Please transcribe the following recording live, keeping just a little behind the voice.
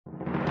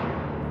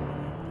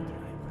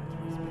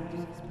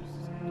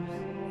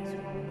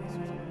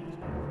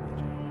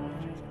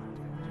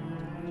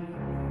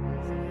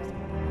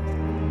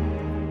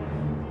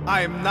I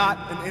am not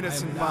an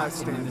innocent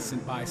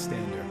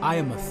bystander. I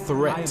am a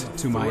threat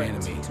to my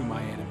enemy.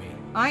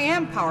 I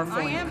am powerful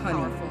and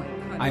cunning.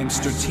 I am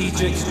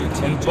strategic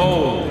and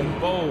bold.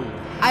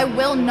 I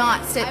will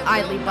not sit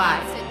idly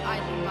by.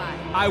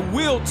 I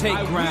will take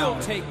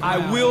ground.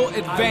 I will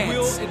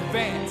advance.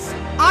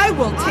 I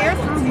will tear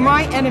through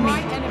my enemy.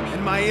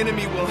 And my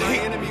enemy will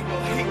hate.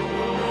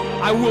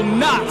 I will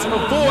not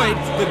avoid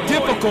the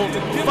difficult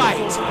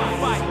fight.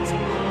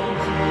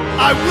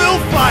 I will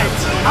fight.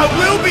 I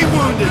will be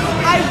wounded.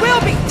 I will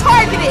be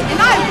targeted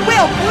and I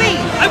will bleed.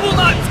 I will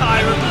not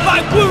tire. My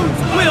wounds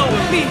will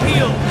be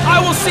healed. I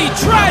will see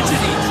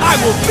tragedy. I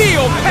will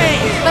feel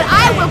pain. But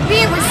I will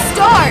be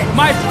restored.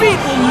 My feet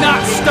will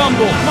not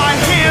stumble. My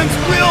hands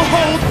will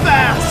hold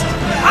fast.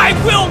 I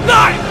will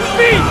not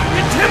be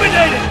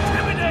intimidated.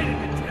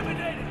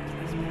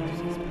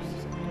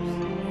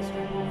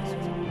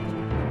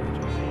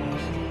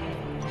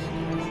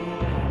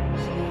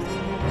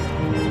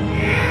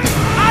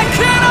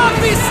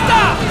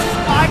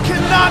 I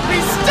cannot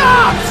be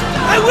stopped!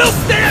 I will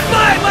stand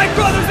by my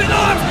brothers in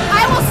arms!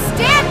 I will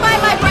stand by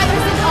my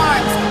brothers in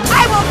arms!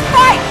 I will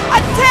fight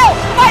until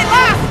my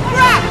last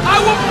breath! I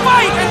will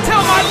fight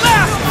until my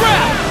last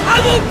breath! I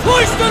will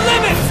push the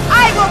limits!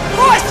 I will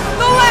push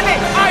the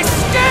limits! I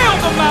scale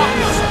the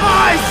mountains!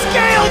 I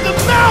scale the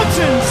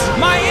mountains!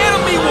 My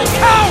enemy will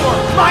cower!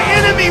 My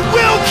enemy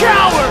will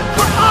cower!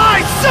 For I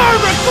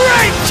serve a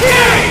great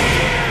king!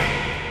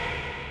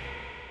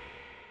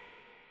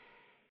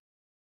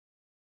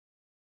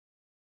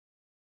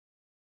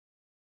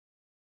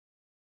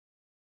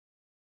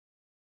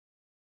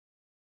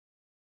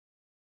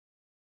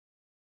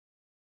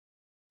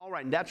 All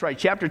right, and that's right.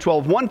 Chapter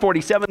 12,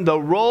 147, the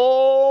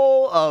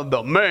role of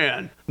the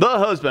man, the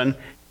husband,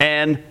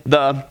 and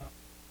the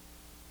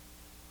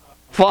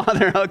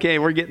father. Okay,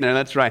 we're getting there.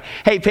 That's right.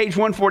 Hey, page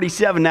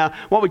 147. Now,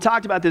 what we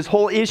talked about this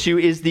whole issue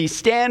is the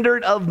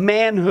standard of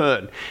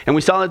manhood. And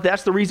we saw that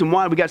that's the reason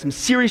why we got some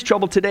serious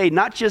trouble today,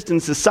 not just in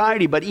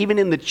society, but even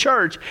in the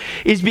church,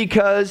 is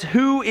because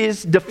who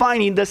is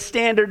defining the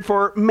standard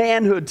for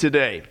manhood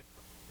today?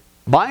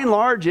 By and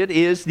large, it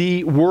is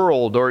the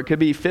world, or it could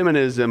be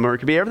feminism, or it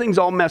could be everything's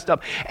all messed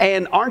up.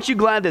 And aren't you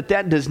glad that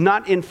that does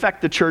not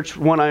infect the church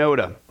one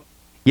iota?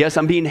 Yes,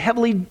 I'm being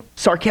heavily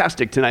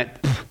sarcastic tonight.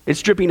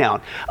 It's dripping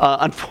out.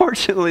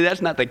 Unfortunately,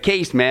 that's not the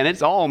case, man.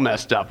 It's all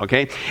messed up,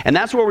 okay? And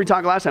that's where we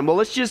talked last time. Well,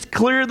 let's just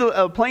clear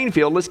the playing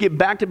field. Let's get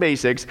back to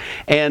basics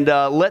and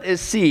let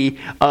us see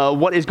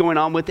what is going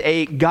on with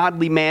a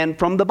godly man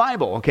from the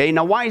Bible, okay?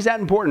 Now, why is that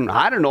important?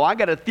 I don't know. I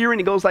got a theory,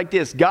 and it goes like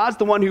this. God's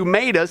the one who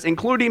made us,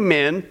 including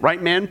men.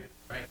 Right, men?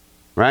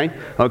 Right?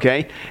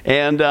 Okay.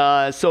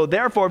 And so,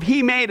 therefore, if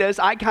he made us,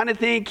 I kind of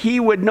think he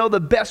would know the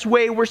best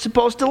way we're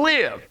supposed to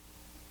live.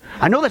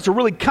 I know that's a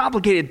really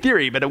complicated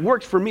theory, but it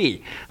works for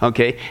me,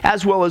 okay?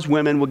 As well as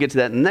women. We'll get to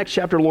that in the next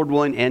chapter, Lord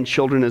willing, and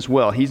children as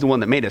well. He's the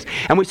one that made us.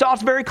 And we saw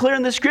it's very clear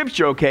in the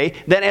scripture, okay,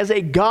 that as a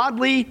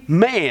godly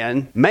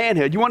man,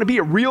 manhood, you want to be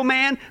a real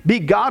man? Be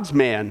God's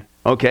man,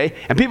 okay?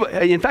 And people,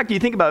 in fact, you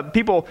think about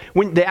people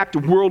when they act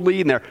worldly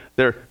and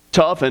they're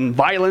tough and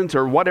violent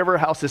or whatever,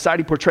 how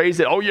society portrays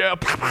it. Oh, yeah,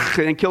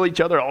 and kill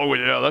each other. Oh,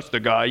 yeah, that's the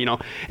guy, you know,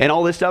 and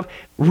all this stuff.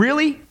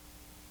 Really?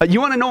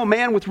 You want to know a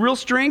man with real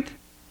strength?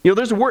 You know,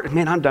 there's a word,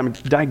 man, I'm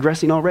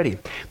digressing already.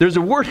 There's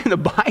a word in the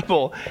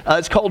Bible,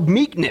 it's called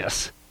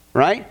meekness,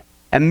 right?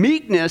 And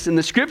meekness in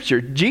the scripture,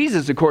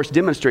 Jesus, of course,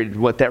 demonstrated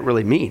what that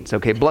really means,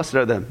 okay? Blessed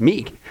are the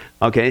meek,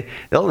 okay?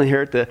 They'll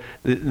inherit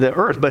the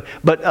earth.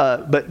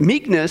 But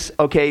meekness,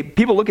 okay,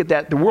 people look at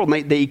that, the world,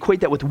 they equate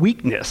that with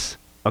weakness.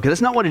 Okay,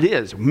 that's not what it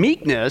is.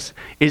 Meekness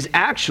is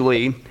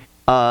actually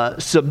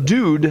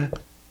subdued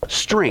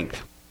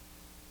strength.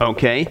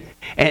 Okay?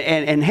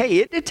 And hey,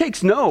 it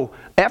takes no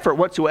effort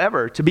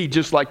whatsoever to be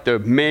just like the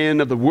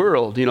man of the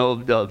world, you know,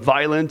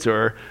 violent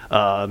or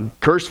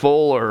curseful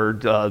or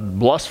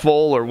lustful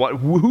or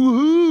what.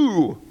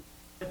 Woo-hoo!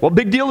 What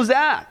big deal is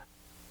that?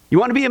 You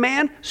want to be a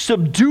man?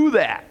 Subdue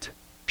that.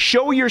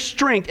 Show your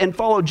strength and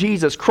follow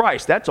Jesus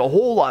Christ. That's a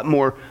whole lot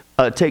more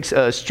takes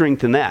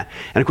strength in that.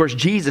 And of course,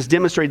 Jesus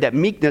demonstrated that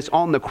meekness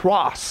on the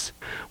cross.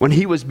 When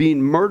he was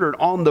being murdered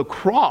on the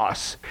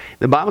cross,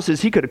 the Bible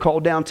says he could have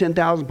called down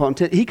 10,000 upon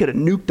 10. He could have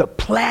nuked the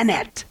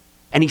planet.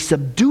 And he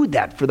subdued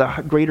that for the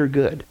greater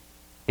good.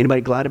 Anybody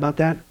glad about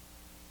that?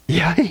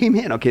 Yeah,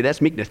 amen. Okay,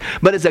 that's meekness.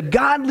 But as a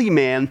godly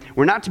man,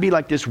 we're not to be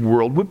like this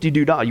world.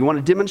 Whoop-de-doo-dah. You want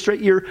to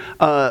demonstrate your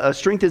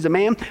strength as a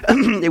man?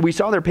 We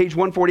saw there, page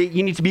 148,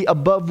 you need to be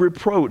above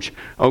reproach,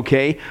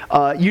 okay?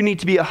 You need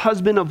to be a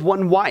husband of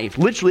one wife,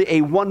 literally a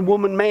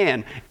one-woman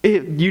man.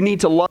 You need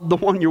to love the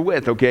one you're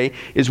with, okay,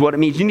 is what it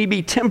means. You need to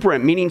be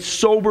temperate, meaning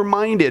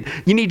sober-minded.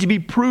 You need to be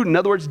prudent. In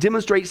other words,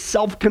 demonstrate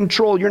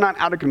self-control. You're not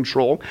out of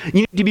control.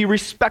 You need to be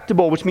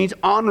respectable, which means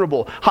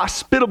honorable,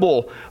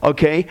 hospitable,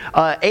 okay,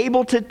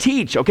 able to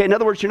teach, okay? Okay, in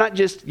other words, you're not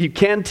just, you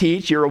can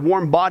teach, you're a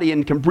warm body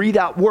and can breathe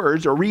out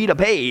words or read a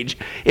page.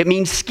 It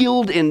means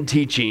skilled in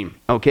teaching,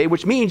 okay,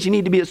 which means you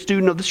need to be a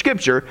student of the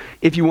scripture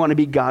if you want to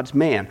be God's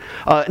man.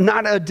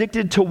 Not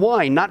addicted to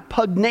wine, not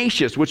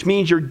pugnacious, which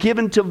means you're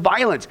given to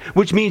violence,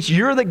 which means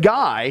you're the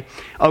guy,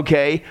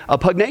 okay,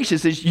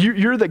 pugnacious is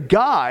you're the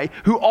guy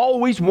who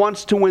always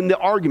wants to win the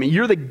argument.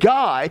 You're the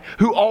guy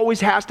who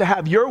always has to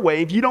have your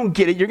way. If you don't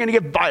get it, you're going to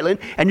get violent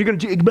and you're going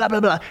to do blah,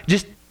 blah, blah.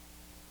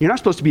 You're not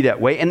supposed to be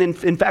that way. And then,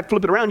 in fact,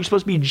 flip it around, you're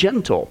supposed to be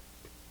gentle.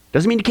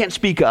 Doesn't mean you can't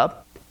speak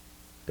up.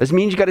 Doesn't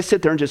mean you got to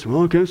sit there and just,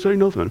 well, I can't say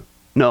nothing.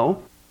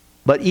 No.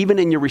 But even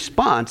in your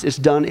response, it's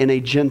done in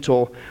a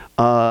gentle,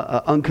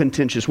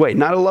 uncontentious way.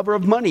 Not a lover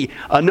of money.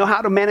 Know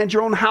how to manage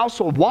your own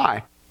household.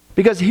 Why?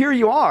 Because here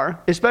you are,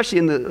 especially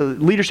in the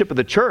leadership of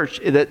the church,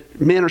 that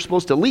men are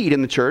supposed to lead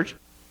in the church.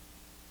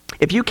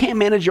 If you can't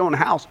manage your own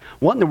house,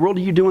 what in the world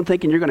are you doing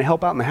thinking you're going to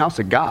help out in the house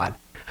of God?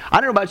 I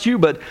don't know about you,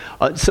 but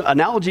some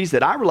analogies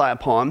that I rely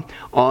upon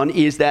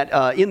is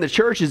that in the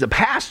church as a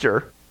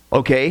pastor,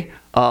 okay,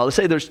 let's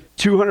say there's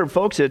 200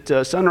 folks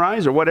at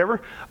Sunrise or whatever.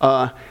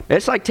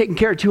 It's like taking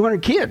care of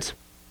 200 kids.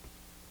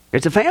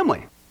 It's a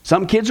family.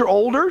 Some kids are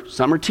older,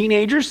 some are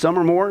teenagers, some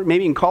are more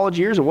maybe in college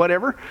years or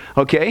whatever,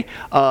 okay,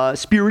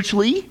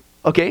 spiritually,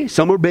 okay,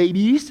 some are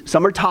babies,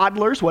 some are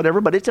toddlers,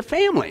 whatever, but it's a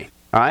family,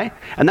 all right?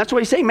 And that's why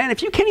he's saying, man,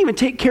 if you can't even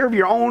take care of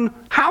your own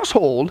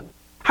household,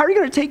 how are you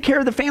going to take care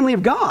of the family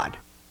of God?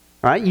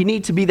 All right, you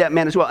need to be that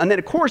man as well. And then,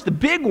 of course, the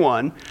big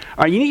one,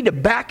 all right, you need to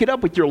back it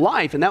up with your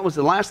life. And that was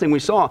the last thing we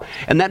saw.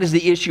 And that is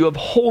the issue of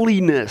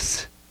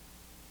holiness.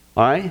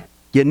 All right?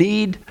 You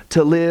need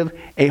to live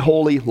a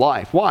holy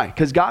life. Why?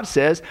 Because God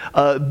says,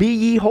 be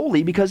ye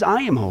holy because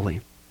I am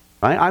holy.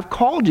 Right? I've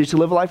called you to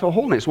live a life of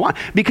holiness. Why?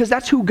 Because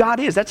that's who God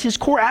is. That's his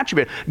core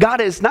attribute. God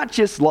is not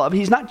just love.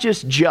 He's not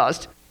just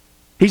just.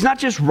 He's not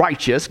just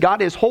righteous.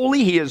 God is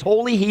holy. He is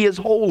holy. He is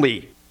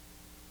holy.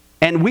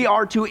 And we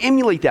are to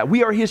emulate that.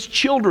 We are his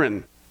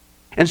children.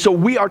 And so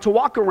we are to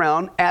walk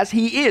around as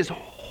he is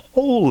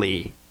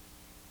holy.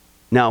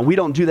 Now, we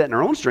don't do that in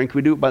our own strength.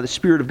 We do it by the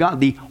Spirit of God,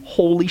 the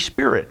Holy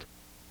Spirit.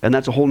 And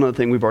that's a whole other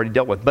thing we've already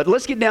dealt with. But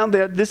let's get down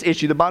to this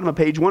issue, the bottom of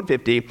page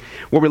 150,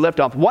 where we left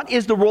off. What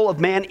is the role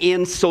of man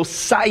in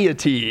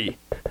society?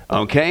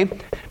 Okay?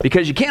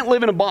 Because you can't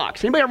live in a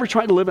box. Anybody ever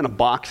tried to live in a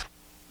box?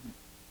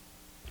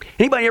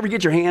 Anybody ever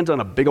get your hands on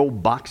a big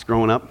old box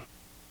growing up?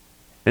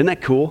 Isn't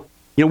that cool?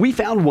 You know, we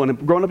found one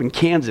growing up in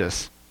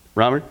Kansas.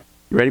 Robert,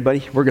 you ready,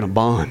 buddy? We're going to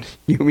bond.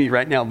 You and me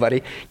right now,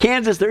 buddy.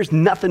 Kansas, there's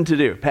nothing to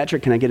do.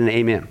 Patrick, can I get an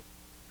amen?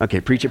 Okay,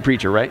 preach it,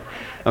 preacher, right?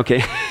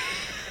 Okay.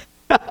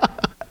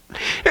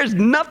 There's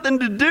nothing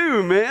to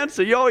do, man.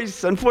 So you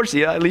always,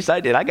 unfortunately, at least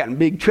I did, I got in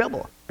big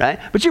trouble, right?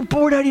 But you're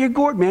bored out of your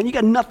gourd, man. You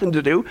got nothing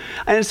to do.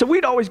 And so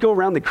we'd always go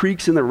around the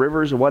creeks and the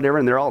rivers or whatever,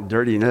 and they're all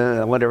dirty,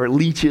 whatever,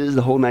 leeches,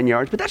 the whole 9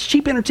 yards. But that's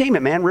cheap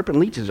entertainment, man, ripping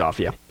leeches off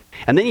you.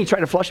 And then you try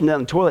to flush them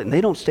down the toilet, and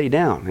they don't stay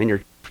down. And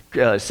your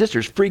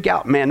sisters freak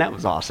out. Man, that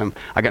was awesome.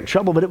 I got in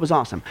trouble, but it was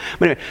awesome.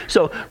 But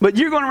anyway, but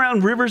you're going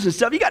around rivers and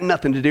stuff. You got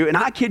nothing to do. And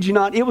I kid you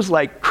not, it was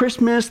like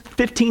Christmas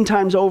 15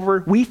 times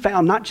over. We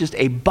found not just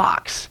a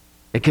box,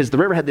 because the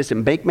river had this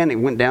embankment. It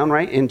went down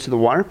right into the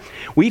water.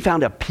 We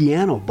found a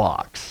piano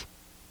box.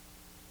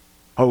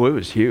 Oh, it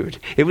was huge.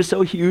 It was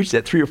so huge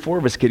that 3 or 4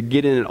 of us could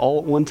get in it all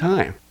at one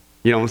time.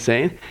 You know what I'm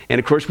saying? And,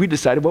 of course, we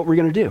decided what we're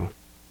going to do.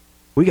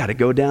 We got to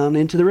go down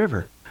into the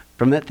river.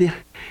 From that,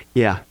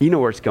 yeah, you know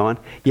where it's going.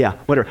 Yeah,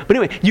 whatever. But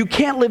anyway, you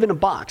can't live in a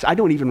box. I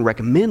don't even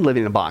recommend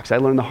living in a box. I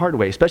learned the hard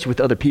way, especially with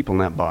other people in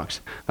that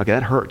box. Okay,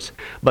 that hurts.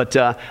 But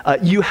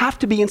you have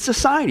to be in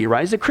society,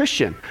 right, as a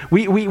Christian.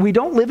 We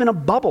don't live in a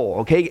bubble,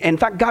 okay? In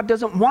fact, God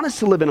doesn't want us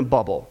to live in a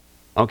bubble,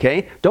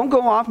 okay? Don't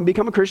go off and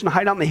become a Christian and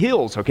hide out in the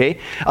hills, okay?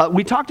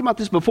 We talked about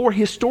this before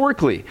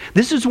historically.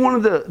 This is one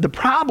of the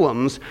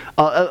problems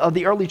of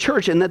the early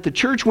church, and that the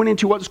church went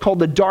into what's called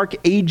the Dark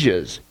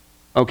Ages.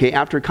 Okay,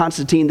 after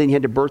Constantine, then you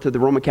had the birth of the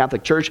Roman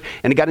Catholic Church,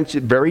 and it got into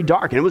very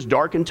dark, and it was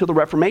dark until the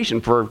Reformation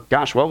for,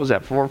 gosh, what was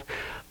that, for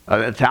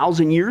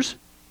 1,000 years?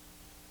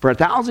 For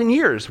 1,000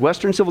 years,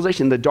 Western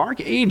civilization, the Dark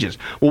Ages.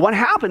 Well, what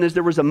happened is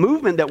there was a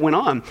movement that went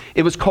on.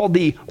 It was called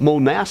the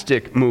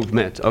monastic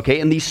movement, okay,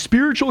 and these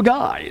spiritual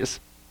guys,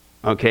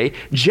 okay,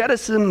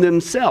 jettisoned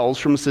themselves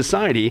from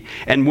society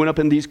and went up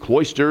in these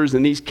cloisters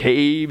and these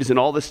caves and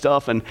all this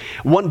stuff. And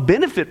one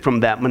benefit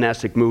from that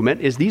monastic movement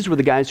is these were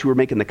the guys who were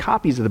making the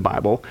copies of the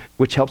Bible,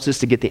 which helps us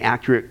to get the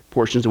accurate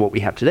portions of what we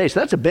have today.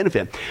 So that's a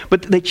benefit.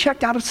 But they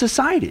checked out of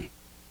society.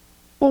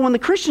 Well, when the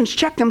Christians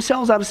check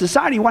themselves out of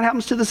society, what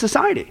happens to the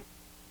society?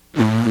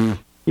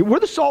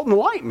 We're the salt and the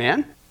light,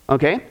 man.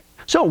 Okay?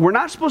 So we're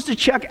not supposed to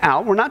check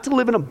out. We're not to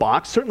live in a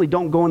box. Certainly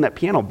don't go in that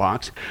piano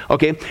box.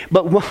 Okay?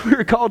 But what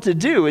we're called to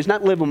do is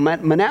not live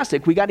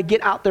monastic. We got to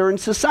get out there in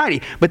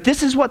society. But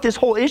this is what this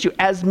whole issue,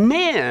 as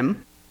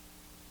men,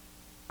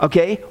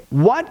 okay,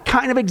 what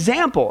kind of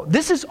example?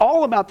 This is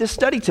all about, this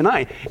study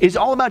tonight is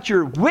all about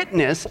your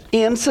witness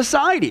in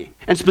society.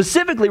 And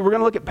specifically, we're going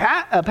to look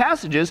at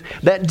passages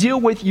that deal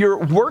with your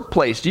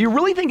workplace. Do you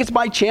really think it's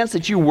by chance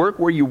that you work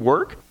where you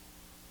work?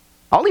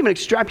 I'll even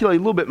extrapolate a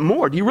little bit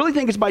more. Do you really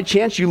think it's by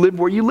chance you live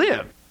where you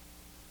live?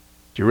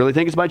 Do you really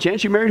think it's by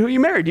chance you married who you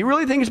married? Do you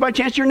really think it's by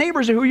chance your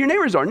neighbors are who your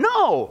neighbors are?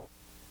 No.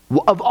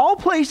 Of all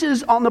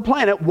places on the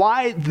planet,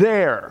 why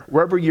there,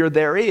 wherever your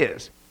there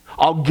is?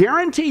 I'll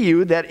guarantee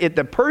you that if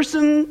the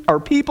person or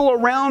people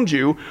around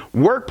you,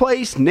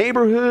 workplace,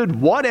 neighborhood,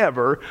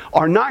 whatever,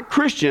 are not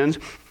Christians,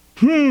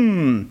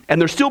 and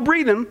they're still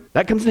breathing,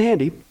 that comes in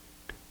handy.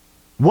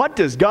 What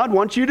does God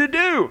want you to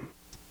do?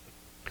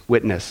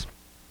 Witness,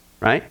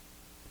 right?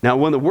 Now,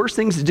 one of the worst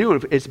things to do,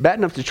 if it's bad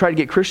enough to try to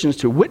get Christians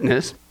to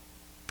witness,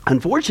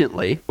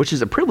 unfortunately, which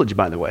is a privilege,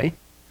 by the way,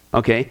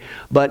 okay,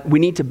 but we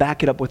need to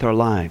back it up with our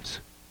lives.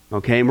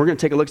 Okay, and we're going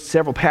to take a look at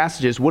several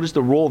passages. What is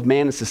the role of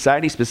man in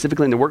society,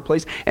 specifically in the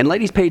workplace? And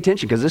ladies, pay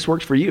attention, because this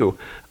works for you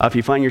if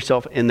you find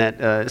yourself in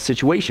that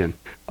situation.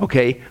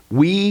 Okay,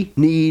 we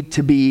need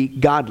to be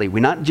godly.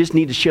 We not just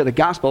need to share the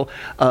gospel,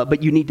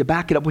 but you need to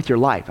back it up with your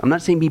life. I'm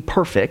not saying be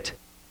perfect,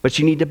 but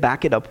you need to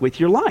back it up with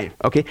your life.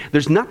 Okay,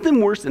 there's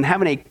nothing worse than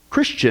having a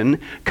Christian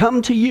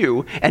come to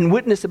you and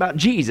witness about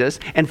Jesus,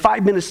 and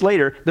 5 minutes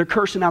later, they're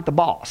cursing out the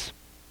boss.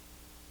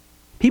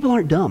 People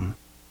aren't dumb.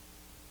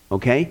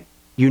 Okay?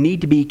 You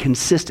need to be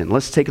consistent.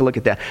 Let's take a look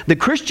at that. The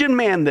Christian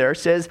man there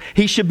says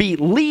he should be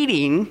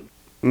leading,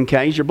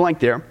 okay, here's your blank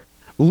there,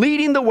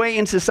 leading the way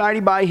in society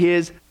by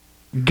his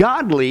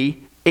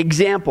godly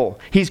example.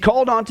 He's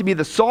called on to be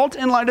the salt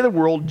and light of the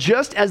world,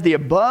 just as the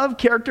above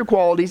character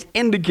qualities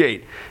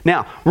indicate.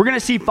 Now, we're going to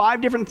see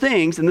 5 different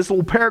things in this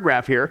little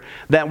paragraph here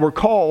that we're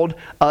called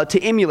to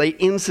emulate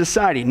in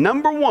society.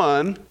 Number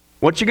 1,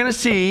 what you're going to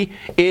see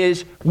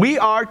is we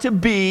are to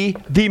be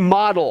the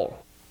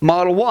model.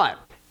 Model what?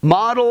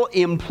 Model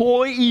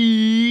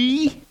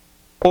employee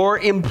or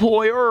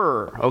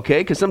employer, okay?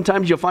 Because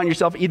sometimes you'll find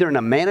yourself either in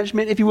a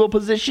management, if you will,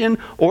 position,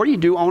 or you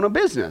do own a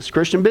business,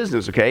 Christian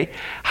business, okay?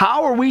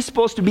 How are we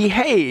supposed to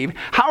behave?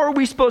 How are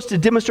we supposed to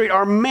demonstrate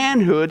our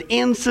manhood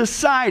in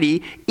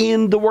society,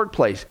 in the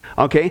workplace?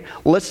 Okay,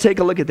 let's take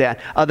a look at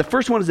that. The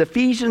first one is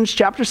Ephesians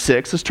chapter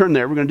 6. Let's turn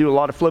there. We're going to do a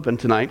lot of flipping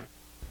tonight.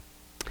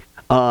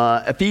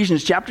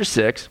 Ephesians chapter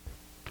 6.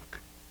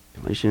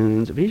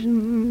 Ephesians.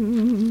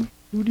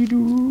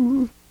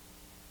 Doo-dee-doo.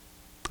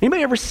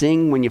 Anybody ever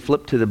sing when you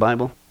flip to the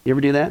Bible? You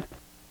ever do that?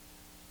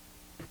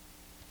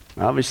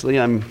 Obviously,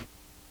 I'm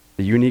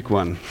the unique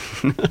one.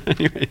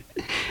 Anyway,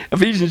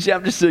 Ephesians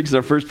chapter 6 is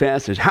our first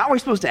passage. How are we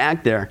supposed to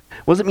act there?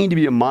 What does it mean to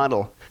be a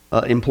model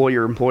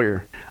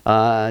employer?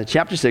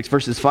 Chapter 6,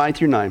 verses 5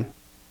 through 9.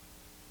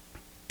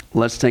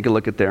 Let's take a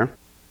look at there.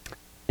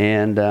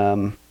 And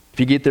if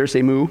you get there,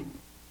 say moo.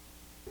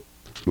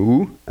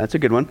 Moo, that's a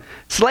good one.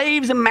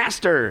 Slaves and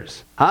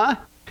masters. Huh?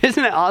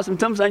 Isn't that awesome?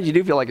 Sometimes you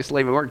do feel like a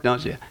slave at work,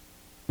 don't you?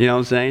 You know what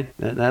I'm saying?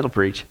 That'll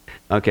preach.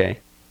 Okay.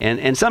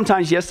 And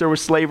sometimes, yes, there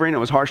was slavery and it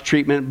was harsh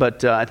treatment,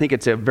 but I think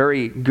it's a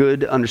very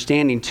good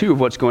understanding, too, of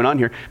what's going on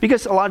here.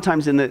 Because a lot of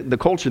times in the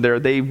culture there,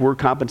 they were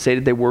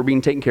compensated, they were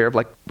being taken care of,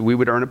 like we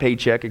would earn a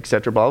paycheck,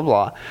 etc., blah,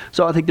 blah, blah.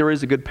 So I think there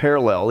is a good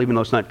parallel, even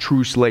though it's not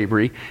true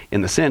slavery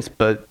in the sense,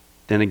 but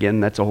then again,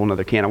 that's a whole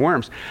other can of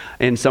worms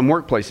in some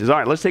workplaces. All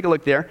right, let's take a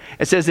look there.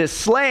 It says that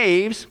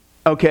slaves,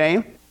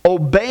 okay,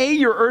 obey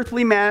your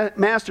earthly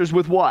masters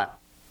with what?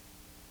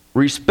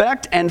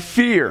 Respect and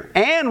fear.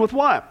 And with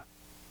what?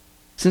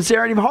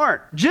 Sincerity of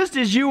heart. Just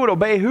as you would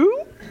obey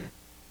who?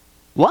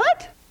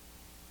 What?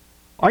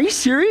 Are you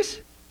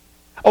serious?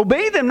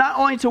 Obey them not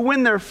only to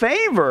win their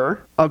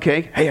favor.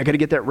 Okay, hey, I got to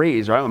get that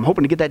raise, right? I'm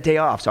hoping to get that day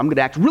off, so I'm going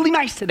to act really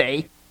nice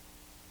today.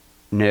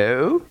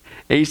 No.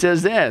 He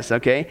says this,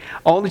 okay?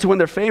 Only to win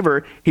their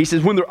favor. He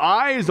says, when their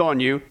eye is on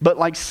you, but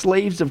like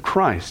slaves of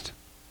Christ.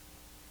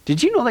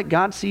 Did you know that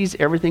God sees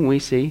everything we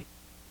see?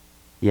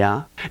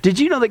 Yeah. Did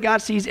you know that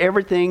God sees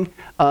everything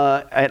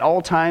at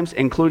all times,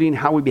 including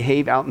how we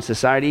behave out in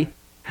society?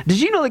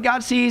 Did you know that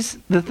God sees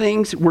the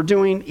things we're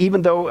doing,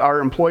 even though our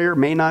employer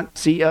may not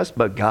see us,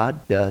 but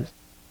God does?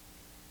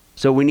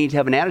 So we need to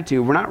have an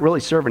attitude. We're not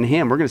really serving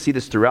Him. We're going to see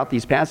this throughout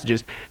these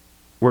passages.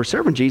 We're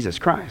serving Jesus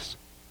Christ.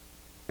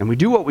 And we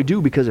do what we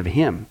do because of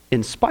Him,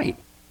 in spite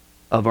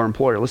of our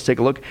employer. Let's take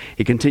a look.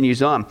 He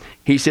continues on.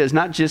 He says,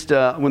 not just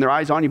when their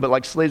eyes on you, but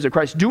like slaves of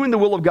Christ, doing the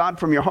will of God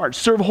from your heart.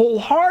 Serve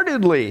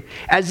wholeheartedly,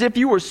 as if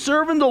you were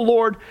serving the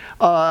Lord,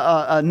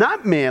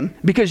 not men,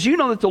 because you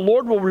know that the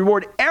Lord will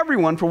reward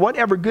everyone for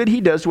whatever good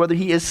he does, whether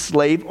he is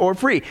slave or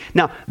free.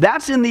 Now,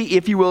 that's in the,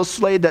 if you will,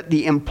 slave, that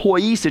the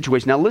employee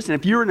situation. Now, listen,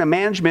 if you're in a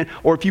management,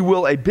 or if you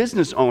will, a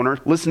business owner,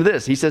 listen to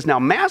this. He says, now,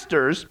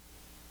 masters,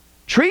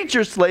 treat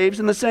your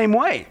slaves in the same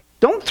way.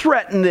 Don't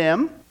threaten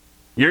them.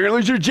 You're going to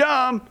lose your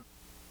job.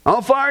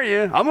 I'll fire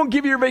you. I'm going to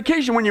give you your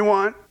vacation when you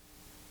want.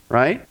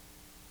 Right?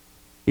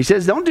 He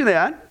says, don't do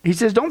that. He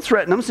says, don't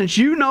threaten them, since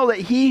you know that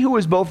he who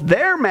is both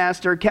their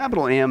master,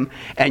 capital M,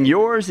 and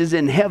yours is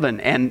in heaven.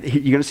 And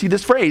you're going to see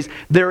this phrase,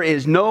 there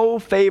is no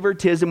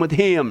favoritism with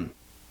him.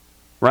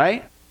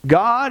 Right?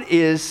 God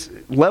is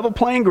level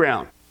playing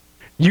ground.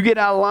 You get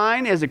out of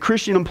line as a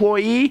Christian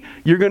employee,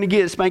 you're going to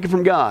get a spanking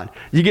from God.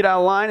 You get out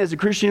of line as a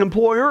Christian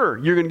employer,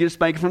 you're going to get a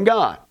spanking from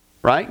God.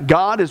 right?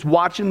 God is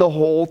watching the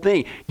whole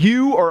thing.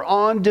 You are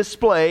on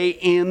display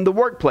in the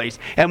workplace.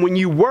 And when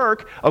you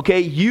work, okay,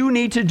 you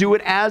need to do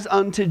it as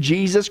unto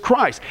Jesus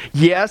Christ.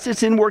 Yes,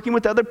 it's in working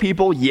with other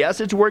people.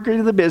 Yes, it's working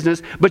in the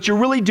business, but you're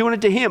really doing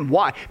it to Him.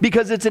 Why?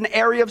 Because it's an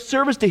area of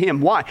service to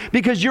Him. Why?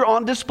 Because you're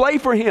on display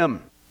for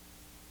Him.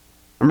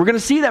 And we're going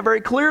to see that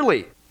very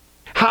clearly.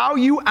 How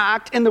you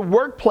act in the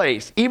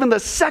workplace, even the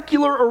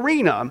secular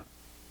arena,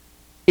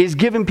 is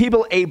giving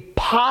people a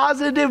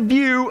positive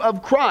view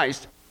of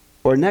Christ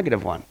or a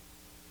negative one,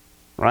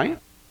 right?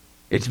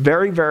 It's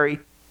very, very,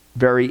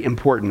 very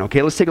important.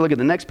 Okay, let's take a look at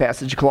the next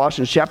passage,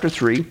 Colossians chapter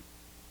 3.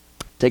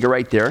 Take it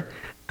right there.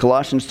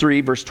 Colossians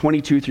 3, verse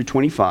 22 through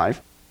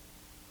 25.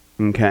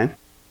 Okay,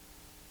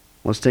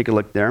 let's take a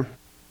look there.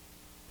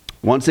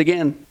 Once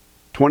again,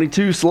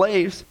 22,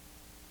 slaves.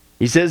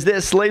 He says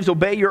this, slaves,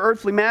 obey your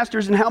earthly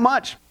masters, and how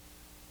much?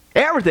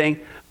 Everything.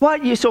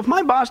 What? So if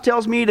my boss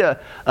tells me to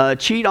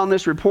cheat on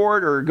this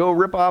report or go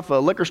rip off a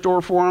liquor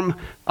store for him,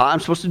 I'm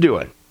supposed to do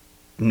it.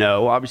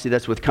 No, obviously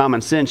that's with common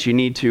sense. You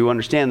need to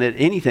understand that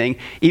anything,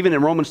 even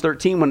in Romans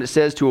 13, when it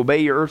says to obey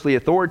your earthly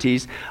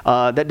authorities,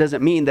 that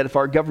doesn't mean that if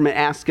our government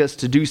asks us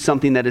to do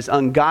something that is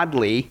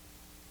ungodly,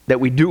 that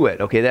we do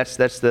it. Okay, that's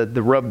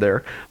the rub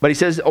there. But he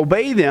says,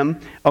 obey them,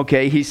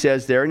 okay, he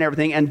says there and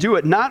everything, and do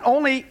it not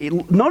only,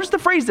 notice the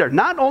phrase there,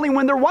 not only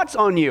when they're what's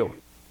on you.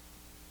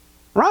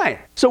 Right.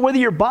 So whether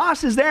your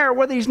boss is there or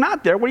whether he's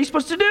not there, what are you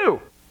supposed to do?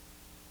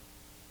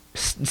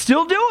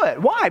 Still do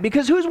it. Why?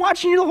 Because who's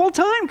watching you the whole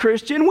time,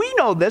 Christian? We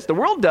know this. The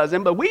world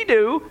doesn't, but we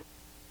do.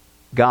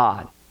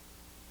 God.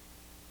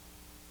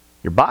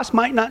 Your boss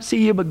might not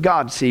see you, but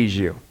God sees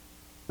you.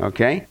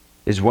 Okay?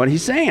 Is what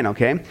he's saying,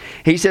 okay?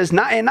 He says,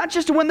 not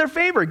just to win their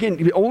favor. Again,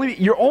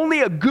 you're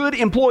only a good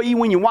employee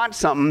when you want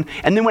something,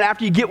 and then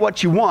after you get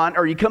what you want,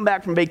 or you come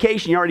back from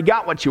vacation, you already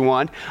got what you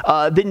want,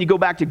 then you go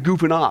back to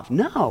goofing off.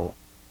 No.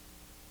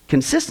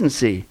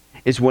 Consistency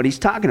is what he's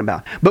talking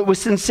about. But with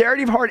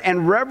sincerity of heart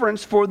and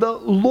reverence for the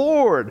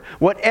Lord.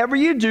 Whatever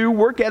you do,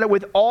 work at it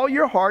with all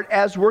your heart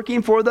as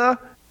working for the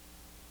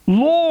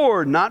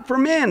Lord, not for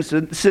men,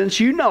 since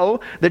you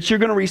know that you're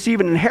going to receive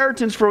an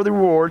inheritance for the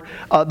reward,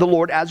 the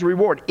Lord as a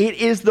reward. It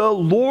is the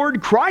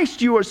Lord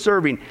Christ you are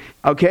serving.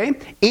 Okay?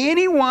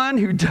 Anyone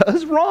who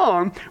does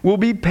wrong will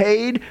be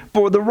paid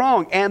for the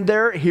wrong. And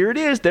here it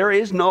is. There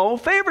is no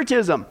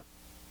favoritism.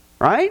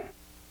 Right?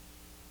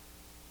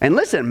 And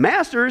listen,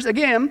 masters,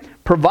 again,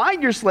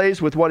 provide your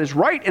slaves with what is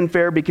right and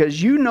fair because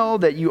you know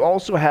that you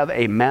also have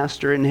a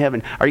master in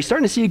heaven. Are you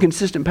starting to see a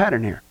consistent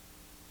pattern here?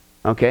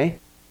 Okay?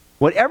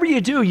 Whatever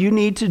you do, you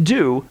need to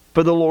do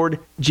for the Lord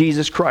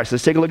Jesus Christ.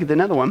 Let's take a look at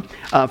another one.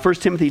 1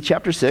 Timothy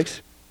chapter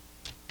 6.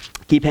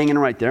 Keep hanging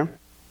right there.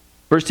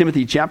 1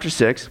 Timothy chapter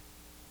 6,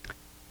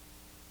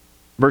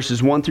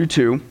 verses 1 through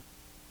 2.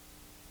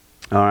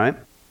 All right.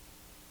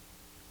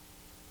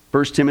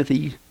 1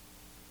 Timothy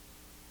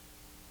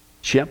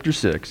chapter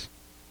 6.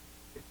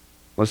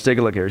 Let's take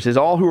a look here. It says,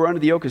 all who are under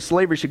the yoke of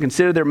slavery should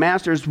consider their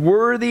masters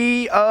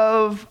worthy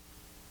of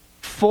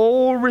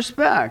full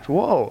respect.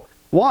 Whoa.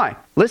 Why?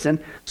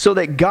 Listen, so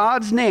that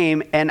God's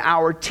name and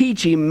our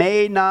teaching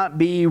may not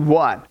be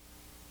what?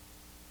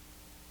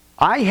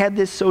 I had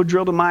this so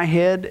drilled in my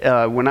head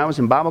when I was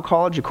in Bible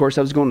college. Of course,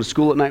 I was going to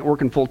school at night,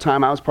 working full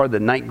time. I was part of the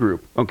night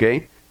group,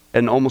 okay?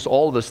 And almost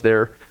all of us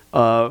there,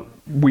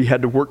 we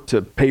had to work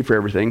to pay for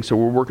everything, so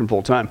we're working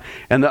full time.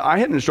 And I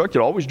had an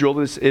instructor always drill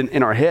this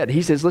in our head.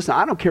 He says, listen,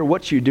 I don't care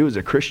what you do as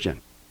a Christian.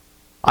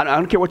 I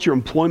don't care what your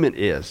employment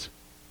is.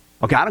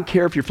 Okay, I don't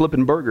care if you're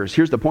flipping burgers.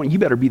 Here's the point. You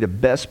better be the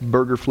best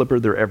burger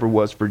flipper there ever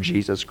was for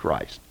Jesus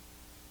Christ.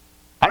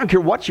 I don't care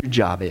what your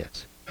job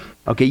is.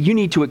 Okay, you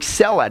need to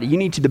excel at it. You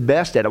need to be the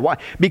best at it. Why?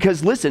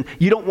 Because listen,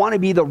 you don't want to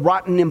be the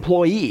rotten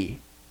employee.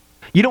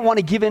 You don't want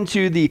to give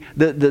into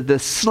the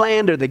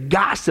slander, the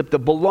gossip, the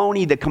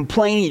baloney, the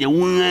complaining, the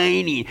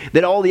whining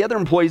that all the other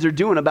employees are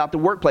doing about the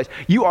workplace.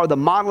 You are the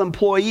model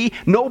employee.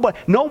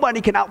 Nobody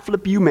can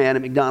outflip you, man,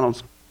 at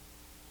McDonald's.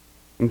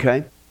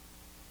 Okay?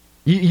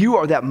 You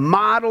are that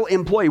model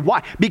employee.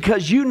 Why?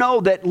 Because you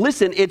know that,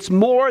 listen, it's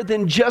more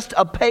than just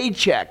a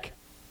paycheck.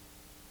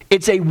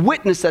 It's a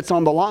witness that's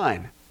on the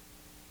line.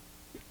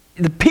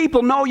 The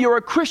people know you're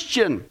a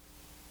Christian.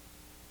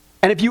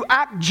 And if you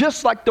act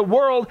just like the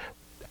world,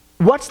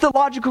 what's the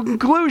logical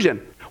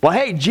conclusion? Well,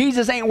 hey,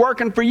 Jesus ain't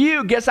working for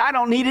you. Guess I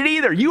don't need it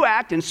either. You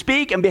act and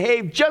speak and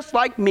behave just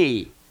like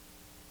me.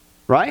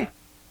 Right?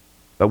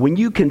 But when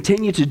you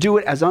continue to do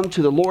it as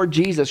unto the Lord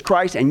Jesus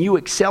Christ and you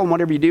excel in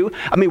whatever you do,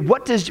 I mean,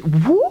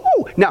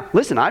 Now,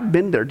 listen, I've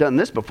been there, done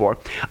this before.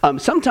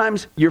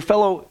 Sometimes your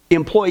fellow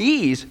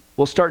employees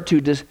will start to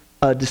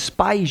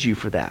despise you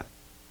for that.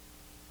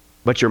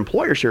 But your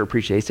employer sure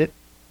appreciates it.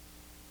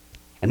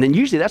 And then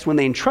usually that's when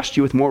they entrust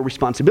you with more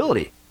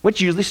responsibility,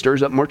 which usually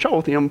stirs up more trouble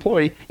with the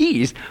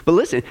employees. But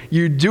listen,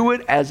 you do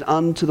it as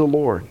unto the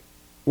Lord.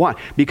 Why?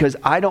 Because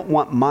I don't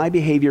want my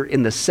behavior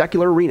in the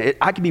secular arena.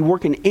 I could be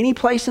working any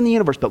place in the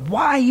universe, but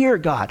why here,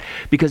 God?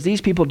 Because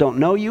these people don't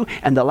know you,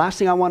 and the last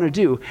thing I want to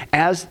do,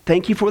 as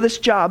thank you for this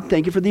job,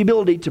 thank you for the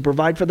ability to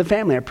provide for the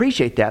family, I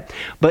appreciate that,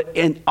 but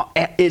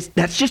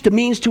that's just a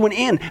means to an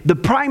end. The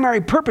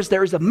primary purpose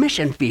there is a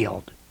mission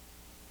field,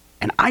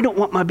 and I don't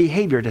want my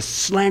behavior to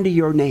slander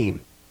your name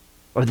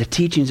or the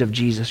teachings of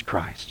Jesus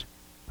Christ.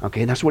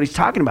 Okay, that's what he's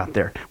talking about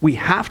there. We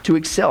have to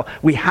excel.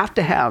 We have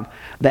to have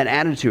that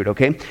attitude,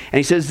 okay? And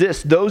he says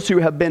this, those who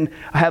have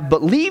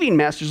believing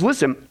masters,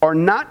 listen, are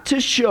not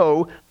to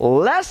show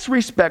less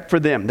respect for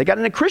them. They got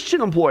a Christian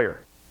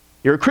employer.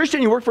 You're a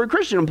Christian, you work for a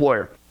Christian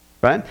employer,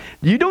 right?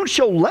 You don't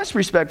show less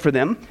respect for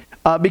them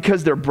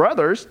because they're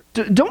brothers.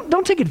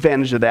 Don't take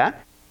advantage of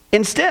that.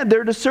 Instead,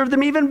 they're to serve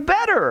them even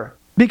better,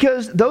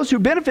 because those who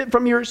benefit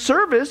from your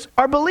service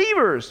are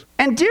believers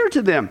and dear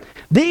to them.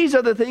 These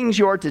are the things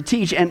you are to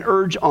teach and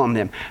urge on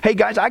them. Hey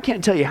guys, I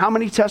can't tell you how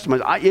many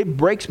testimonies, it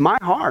breaks my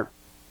heart,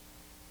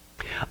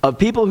 of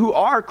people who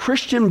are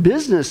Christian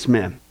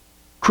businessmen,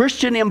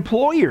 Christian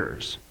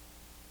employers.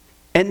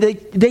 And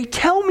they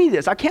tell me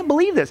this. I can't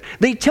believe this.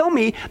 They tell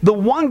me the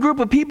one group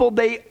of people,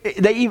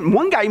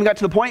 one guy even got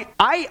to the point,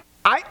 I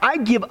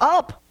give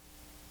up.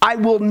 I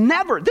will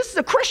never, this is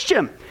a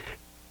Christian,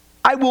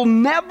 I will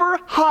never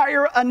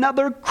hire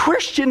another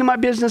Christian in my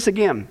business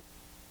again.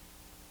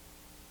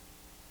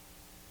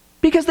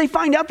 Because they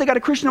find out they got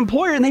a Christian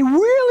employer and they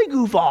really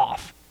goof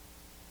off.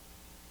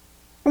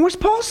 And what's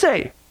Paul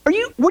say?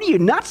 What are you,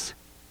 nuts?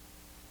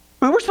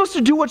 I mean, we're supposed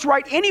to do what's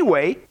right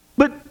anyway,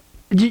 but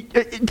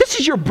this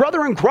is your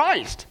brother in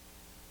Christ.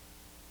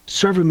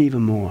 Serve him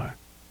even more.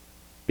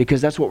 Because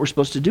that's what we're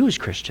supposed to do as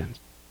Christians.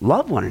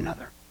 Love one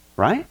another,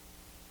 right?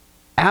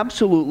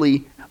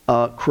 Absolutely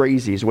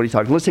crazy is what he's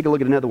talking. Let's take a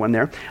look at another one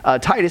there.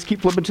 Titus,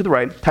 keep flipping to the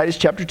right. Titus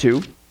chapter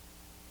 2.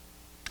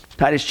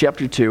 Titus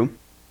chapter 2,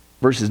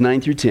 verses 9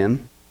 through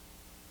 10.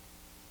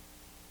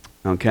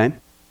 Okay.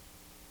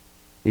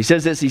 He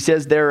says this. He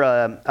says there,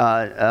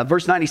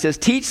 verse 9, he says,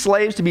 teach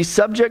slaves to be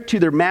subject to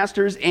their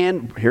masters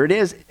and, here it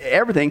is,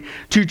 everything,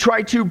 to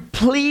try to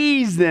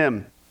please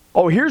them.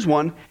 Oh, here's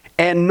one.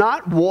 And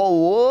not,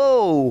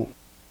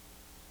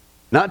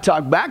 not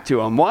talk back to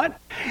them. What?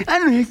 I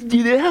don't have to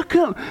do that. How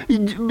come?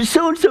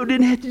 So-and-so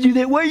didn't have to do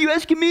that. Why are you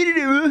asking me to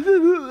do it?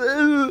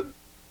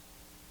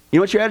 You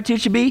know what your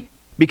attitude should be?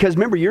 Because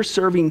remember, you're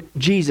serving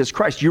Jesus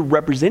Christ. You're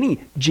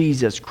representing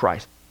Jesus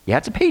Christ. Yeah,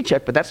 it's a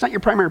paycheck, but that's not your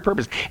primary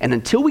purpose. And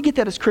until we get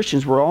that as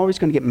Christians, we're always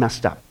going to get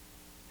messed up.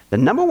 The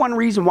number one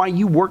reason why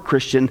you work,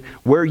 Christian,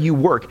 where you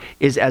work,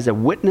 is as a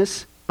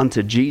witness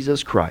unto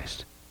Jesus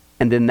Christ.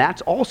 And then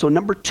that's also,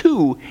 number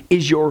two,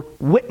 is your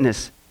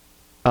witness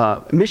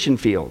mission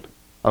field.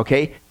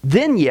 Okay?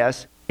 Then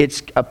yes,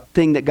 it's a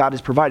thing that God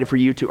has provided for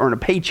you to earn a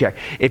paycheck.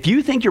 If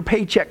you think your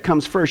paycheck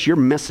comes first, you're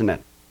missing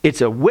it.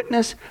 It's a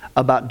witness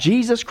about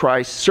Jesus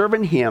Christ,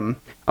 serving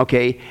him,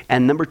 okay?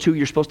 And number two,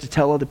 you're supposed to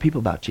tell other people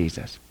about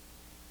Jesus.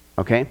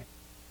 Okay?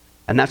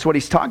 And that's what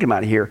he's talking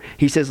about here.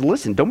 He says,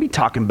 listen, don't be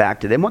talking back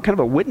to them. What kind of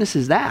a witness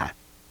is that?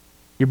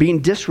 You're being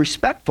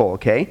disrespectful,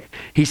 okay?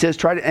 He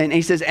says,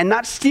 and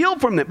not steal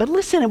from them. But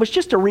listen, it was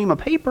just a ream of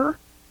paper.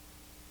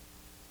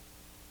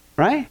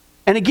 Right?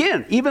 And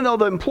again, even though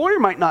the employer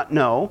might not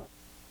know,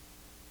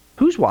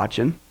 who's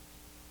watching?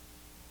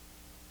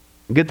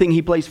 Good thing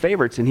he plays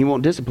favorites and he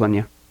won't discipline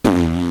you.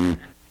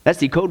 That's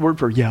the code word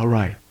for, yeah,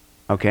 right.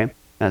 Okay?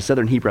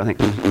 Southern Hebrew, I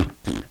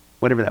think.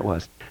 Whatever that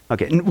was.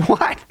 Okay.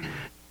 What?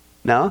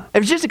 No.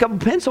 If it's just a couple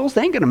pencils,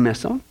 they ain't going to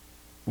miss them.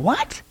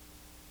 What?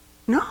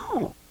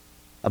 No.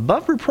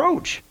 Above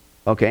reproach.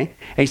 Okay?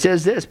 And he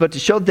says this, but to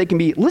show that they can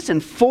be, listen,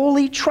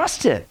 fully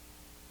trusted.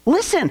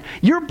 Listen,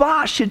 your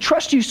boss should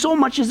trust you so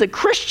much as a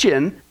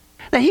Christian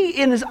that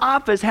he in his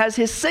office has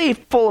his safe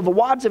full of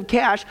wads of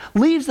cash,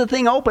 leaves the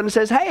thing open and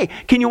says, hey,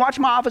 can you watch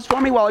my office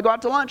for me while I go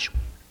out to lunch?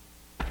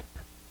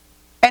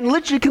 And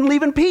literally can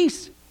leave in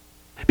peace.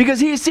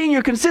 Because he has seen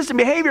your consistent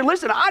behavior.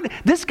 Listen,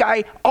 this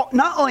guy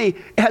not only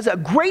has a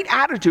great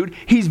attitude,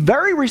 he's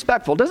very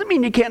respectful. Doesn't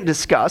mean you can't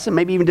discuss and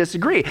maybe even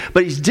disagree,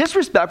 but he's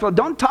disrespectful.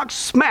 Don't talk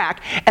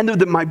smack. And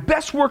they're my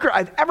best worker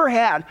I've ever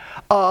had.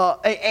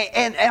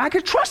 And I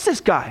can trust this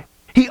guy.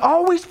 He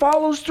always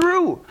follows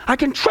through. I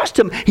can trust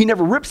him. He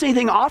never rips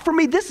anything off from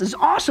me. This is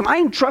awesome. I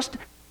can trust.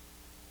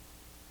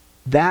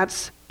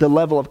 That's the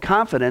level of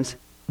confidence.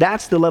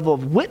 That's the level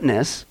of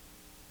witness.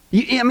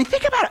 I mean,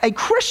 think about it. A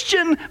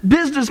Christian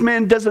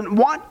businessman doesn't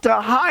want to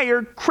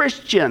hire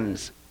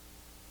Christians.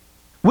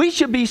 We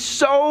should be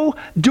so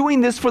doing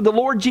this for the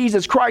Lord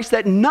Jesus Christ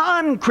that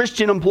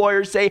non-Christian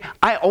employers say,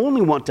 I only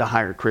want to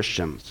hire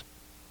Christians.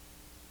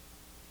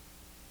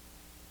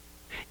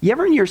 You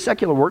ever in your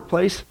secular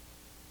workplace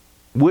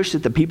wish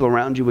that the people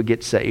around you would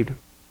get saved?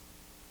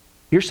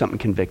 Here's something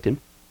convicted.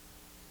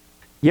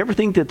 You ever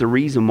think that the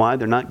reason why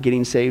they're not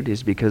getting saved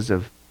is because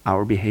of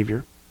our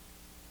behavior?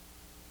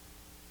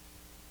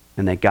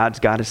 And that God's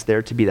got us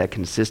there to be that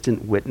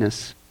consistent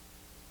witness.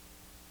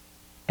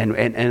 And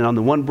on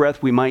the one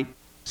breath, we might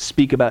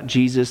speak about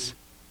Jesus,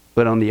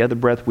 but on the other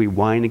breath, we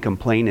whine and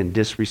complain and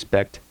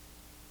disrespect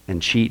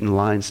and cheat and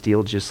lie and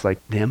steal just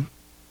like them,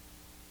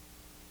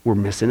 we're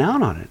missing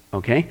out on it,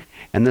 okay?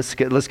 And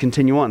let's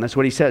continue on. That's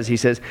what he says. He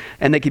says,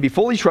 and they can be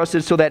fully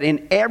trusted so that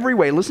in every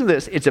way, listen to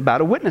this, it's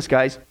about a witness,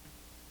 guys.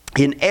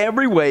 In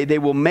every way, they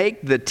will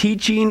make the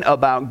teaching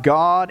about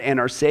God and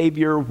our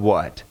Savior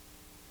what?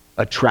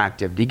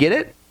 Attractive. Do you get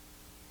it?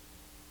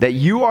 That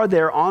you are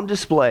there on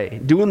display,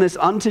 doing this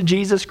unto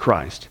Jesus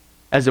Christ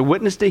as a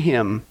witness to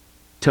him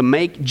to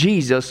make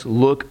Jesus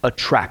look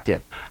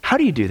attractive. How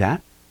do you do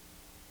that?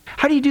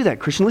 How do you do that,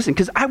 Christian? Listen,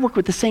 because I work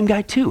with the same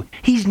guy too.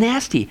 He's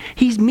nasty.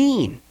 He's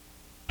mean.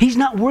 He's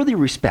not worthy of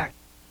respect.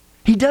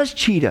 He does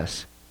cheat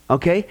us,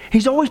 okay?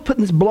 He's always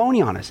putting this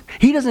baloney on us.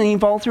 He doesn't even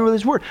follow through with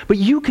his word. But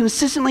you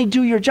consistently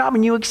do your job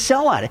and you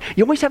excel at it.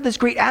 You always have this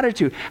great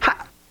attitude.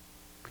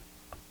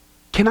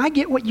 Can I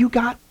get what you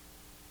got?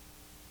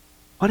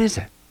 What is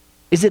it?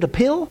 Is it a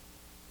pill?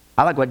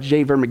 I like what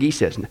J. Vernon McGee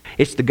says.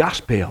 It's the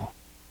gospel,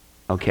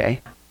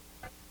 okay?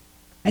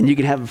 And you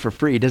can have it for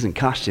free. It doesn't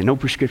cost you. No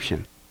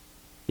prescription.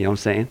 You know what I'm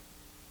saying?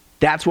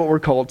 That's what we're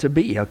called to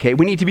be, okay?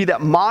 We need to be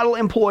that model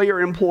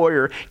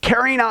employer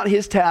carrying out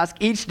his task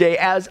each day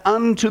as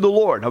unto the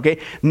Lord, okay?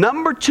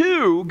 Number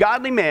 2,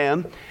 godly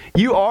man,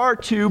 you are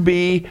to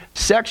be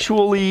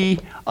sexually,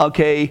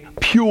 okay,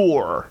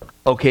 pure,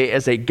 okay,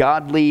 as a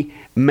godly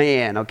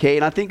man, okay?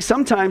 And I think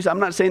sometimes, I'm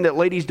not saying that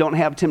ladies don't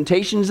have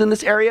temptations in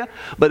this area,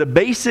 but a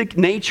basic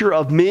nature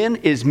of men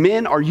is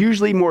men are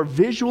usually more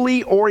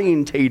visually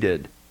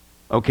orientated,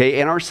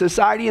 okay? And our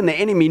society and the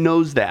enemy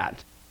knows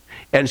that.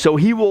 And so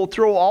he will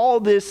throw all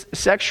this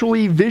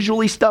sexually,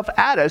 visually stuff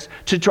at us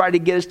to try to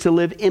get us to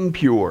live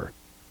impure.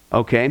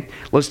 Okay?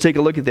 Let's take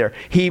a look at there.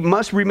 He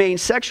must remain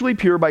sexually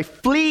pure by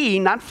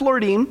fleeing, not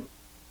flirting,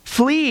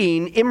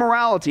 fleeing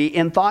immorality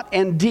in thought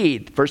and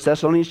deed. 1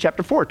 Thessalonians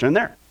chapter 4. Turn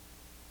there.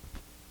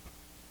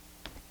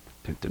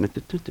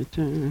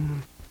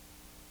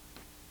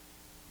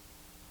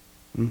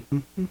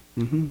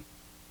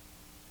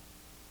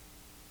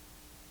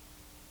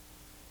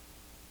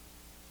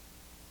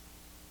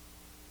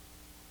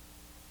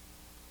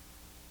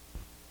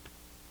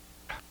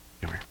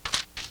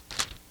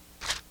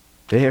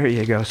 There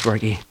you go,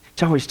 Sparky.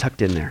 It's always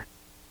tucked in there.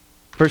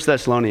 1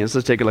 Thessalonians,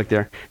 let's take a look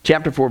there.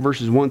 Chapter 4,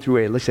 verses 1 through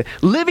 8. Let's say,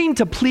 living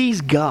to please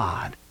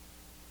God.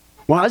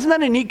 Wow, isn't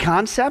that a neat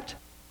concept?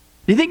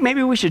 Do you think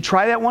maybe we should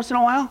try that once in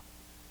a while?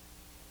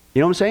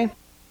 You know what I'm saying?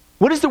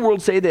 What does the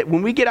world say that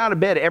when we get out of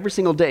bed every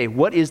single day,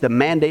 what is the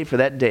mandate for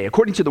that day,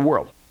 according to the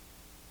world?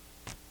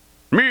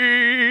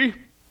 Me.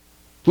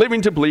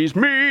 Living to please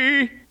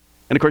me.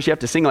 And of course, you have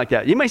to sing like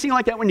that. You may sing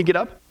like that when you get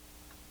up.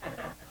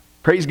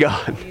 Praise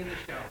God.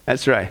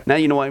 That's right. Now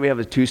you know why we have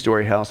a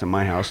 2-story house in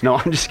my house. No,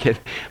 I'm just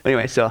kidding. But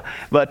anyway,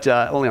 but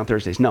only on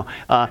Thursdays. No.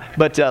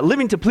 But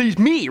living to please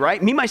me,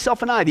 right? Me,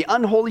 myself, and I, the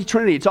unholy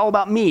trinity. It's all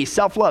about me.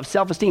 Self-love,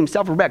 self-esteem,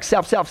 self-respect,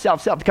 self.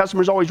 The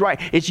customer's always right.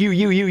 It's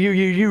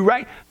you,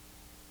 right?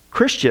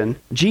 Christian,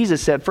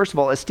 Jesus said, first of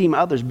all, esteem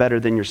others better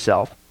than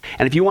yourself.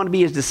 And if you want to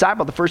be his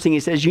disciple, the first thing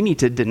he says, you need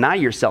to deny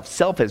yourself.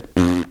 Self is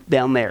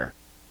down there.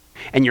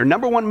 And your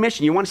number one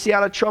mission, you want to stay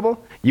out of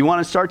trouble? You want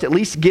to start to at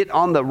least get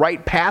on the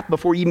right path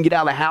before you even get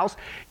out of the house?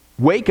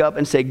 Wake up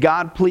and say,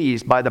 God,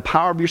 please, by the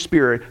power of your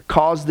Spirit,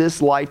 cause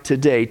this life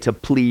today to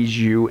please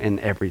you in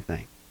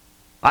everything.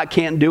 I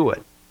can't do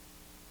it,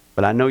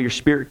 but I know your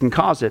Spirit can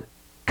cause it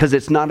because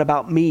it's not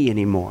about me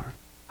anymore.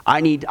 I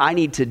need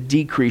to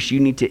decrease. You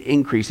need to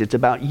increase. It's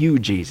about you,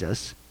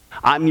 Jesus.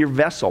 I'm your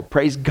vessel.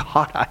 Praise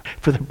God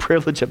for the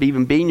privilege of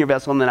even being your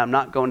vessel and that I'm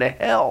not going to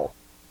hell.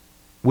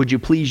 Would you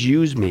please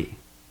use me?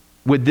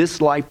 With this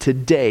life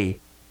today,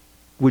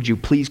 would you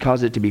please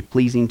cause it to be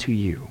pleasing to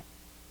you?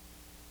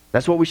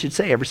 That's what we should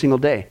say every single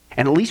day.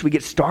 And at least we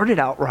get started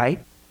out right.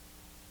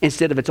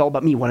 Instead of it's all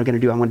about me. What am I going to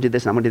do? I want to do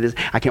this. I'm going to do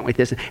this. I can't wait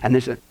this. And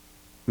this.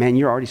 Man,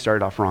 you're already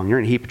started off wrong. You're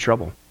in a heap of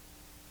trouble.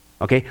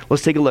 Okay,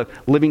 let's take a look.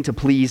 Living to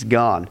please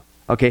God.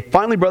 Okay,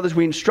 finally, brothers,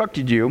 we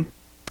instructed you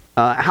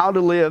how to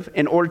live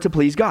in order to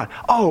please God.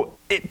 Oh,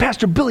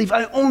 Pastor Billy, if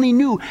I only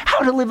knew how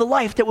to live a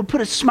life that would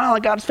put a smile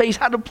on God's face,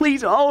 how to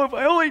please him. Oh, if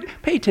I only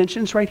pay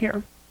attention, it's right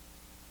here.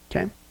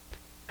 Okay.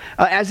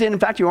 As in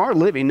fact, you are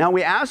living. Now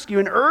we ask you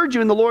and urge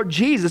you in the Lord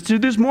Jesus to do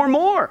this more and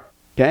more.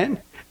 Okay?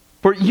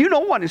 For you know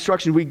what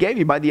instructions we gave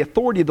you by the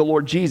authority of the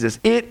Lord Jesus.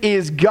 It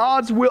is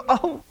God's will.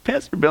 Oh,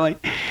 Pastor Billy,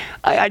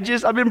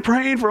 I've been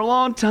praying for a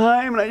long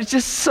time, and it's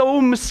just so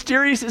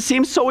mysterious. It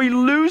seems so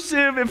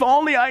elusive. If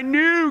only I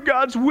knew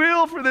God's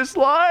will for this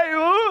life.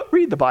 Oh,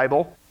 read the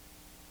Bible.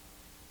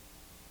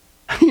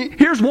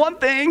 Here's one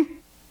thing,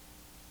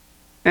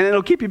 and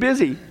it'll keep you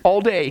busy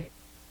all day.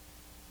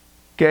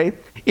 Okay?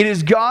 It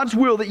is God's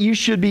will that you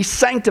should be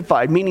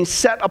sanctified, meaning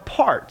set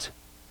apart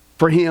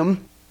for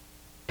Him,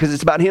 because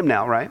it's about Him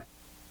now, right?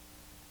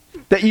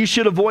 That you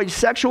should avoid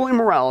sexual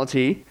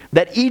immorality,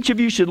 that each of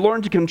you should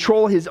learn to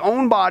control his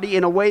own body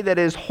in a way that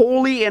is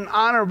holy and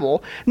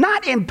honorable,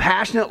 not in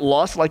passionate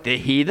lust like the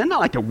heathen, not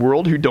like the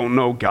world who don't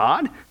know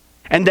God.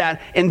 And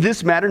that in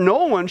this matter,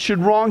 no one should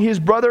wrong his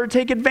brother or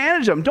take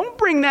advantage of him. Don't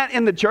bring that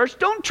in the church.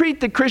 Don't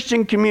treat the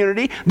Christian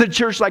community, the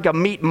church, like a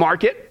meat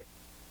market.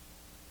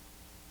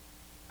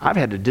 I've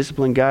had to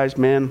discipline guys,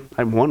 man.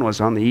 One was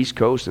on the East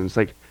Coast, and it's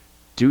like,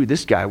 dude,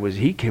 this guy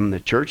he came to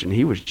church, and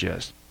he was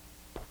just,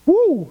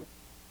 whoo.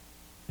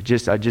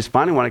 I just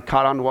finally, when I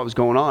caught on to what was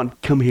going on,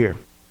 come here.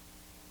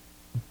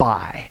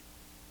 Bye.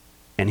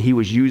 And he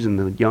was using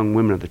the young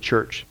women of the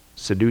church,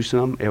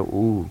 seducing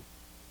them.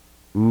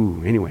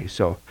 Anyway,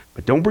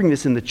 but don't bring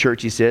this in the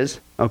church, he says,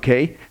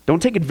 okay?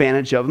 Don't take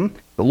advantage of them.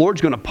 The Lord's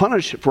going to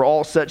punish for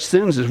all such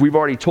sins, as we've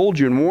already told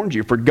you and warned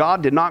you. For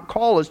God did not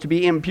call us to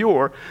be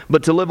impure,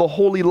 but to live a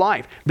holy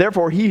life.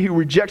 Therefore, he who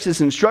rejects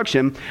this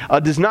instruction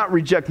does not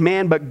reject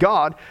man, but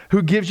God,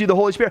 who gives you the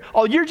Holy Spirit.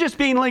 Oh, you're just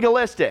being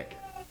legalistic.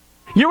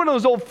 You're one of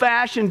those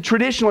old-fashioned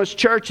traditionalist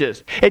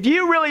churches. If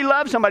you really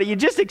love somebody, you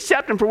just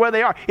accept them for where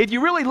they are. If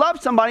you really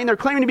love somebody and they're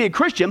claiming to be a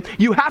Christian,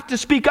 you have to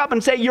speak up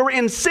and say you're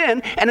in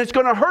sin and it's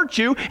going to hurt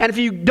you. And if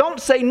you don't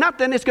say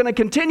nothing, it's going to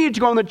continue to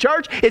go in the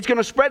church. It's going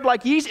to spread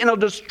like yeast and it'll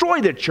destroy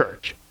the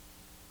church.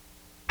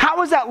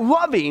 How is that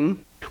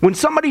loving when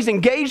somebody's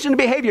engaged in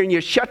behavior and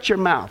you shut your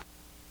mouth?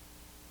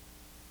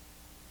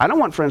 I don't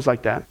want friends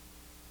like that.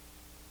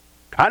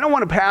 I don't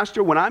want a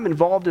pastor when I'm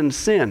involved in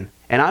sin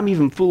and I'm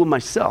even fooling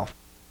myself,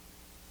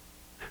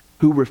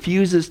 who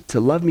refuses to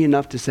love me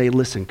enough to say,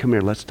 listen, come here,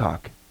 let's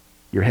talk.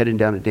 You're heading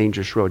down a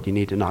dangerous road. You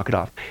need to knock it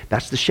off.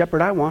 That's the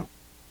shepherd I want.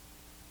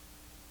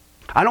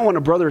 I don't want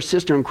a brother or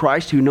sister in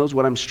Christ who knows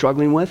what I'm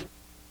struggling with.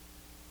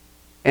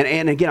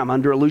 And again, I'm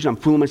under illusion. I'm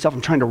fooling myself. I'm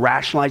trying to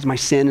rationalize my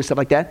sin and stuff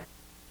like that.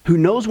 Who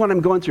knows what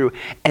I'm going through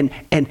and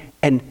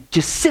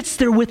just sits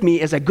there with me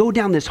as I go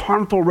down this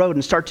harmful road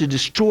and start to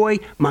destroy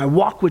my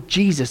walk with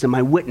Jesus and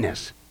my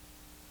witness,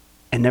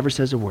 and never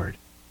says a word.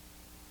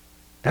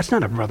 That's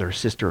not a brother or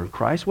sister in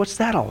Christ. What's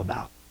that all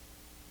about?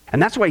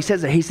 And that's why he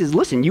says,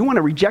 listen, you want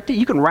to reject it?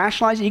 You can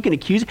rationalize it. You can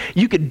accuse it.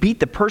 You could beat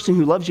the person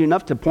who loves you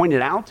enough to point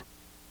it out.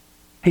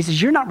 He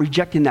says, you're not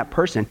rejecting that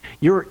person.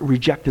 You're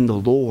rejecting the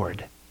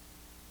Lord.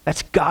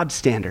 That's God's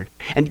standard.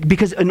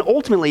 And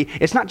ultimately,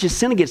 it's not just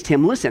sin against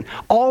him. Listen,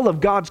 all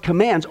of God's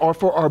commands are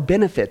for our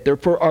benefit. They're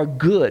for our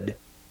good.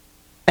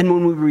 And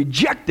when we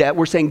reject that,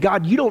 we're saying,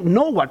 God, you don't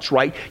know what's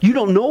right. You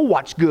don't know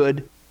what's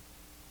good,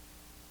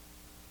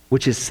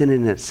 which is sin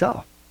in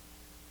itself.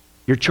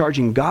 You're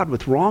charging God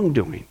with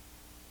wrongdoing,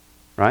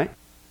 right?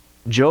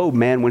 Job,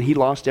 man, when he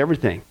lost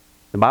everything,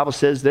 the Bible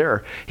says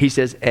there, he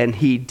says, and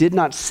he did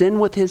not sin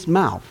with his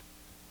mouth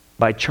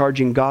by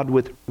charging God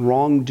with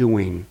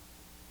wrongdoing,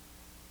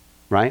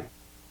 right?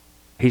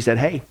 He said,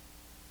 hey,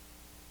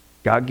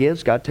 God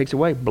gives, God takes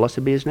away.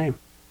 Blessed be his name,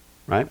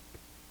 right?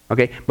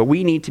 Okay, but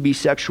we need to be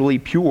sexually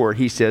pure,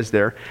 he says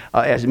there,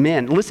 as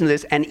men. Listen to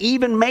this, and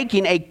even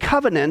making a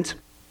covenant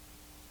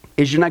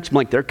is your next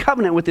blank there,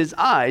 covenant with his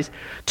eyes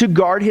to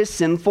guard his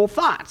sinful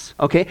thoughts.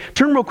 Okay,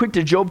 turn real quick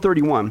to Job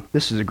 31.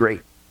 This is a great,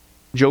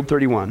 Job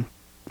 31.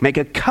 Make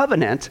a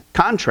covenant,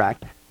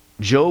 contract,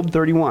 Job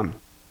 31,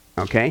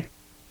 okay,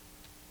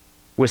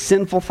 with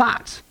sinful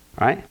thoughts,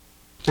 right?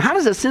 Now, how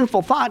does a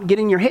sinful thought get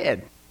in your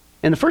head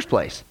in the first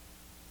place?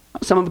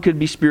 Well, some of it could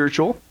be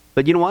spiritual,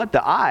 but you know what?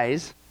 The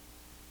eyes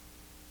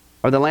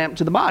are the lamp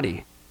to the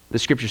body, the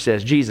scripture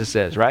says, Jesus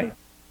says, right?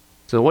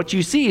 So what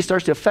you see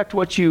starts to affect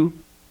what you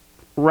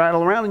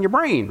rattle around in your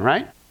brain,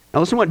 right?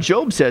 Now listen to what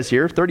Job says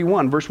here,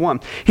 31 verse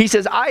 1. He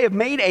says, I have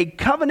made a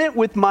covenant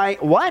with my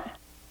what?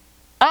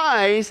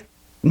 Eyes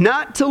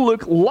not to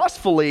look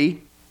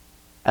lustfully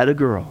at a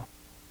girl.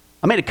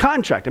 I made a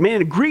contract. I made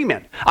an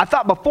agreement. I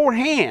thought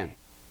beforehand,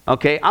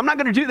 okay, I'm not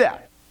going to do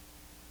that.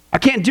 I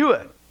can't do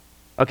it.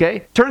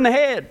 Okay, turn the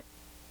head.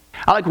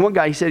 I like one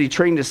guy, he said he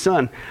trained his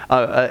son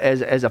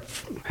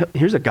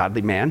here's a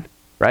godly man,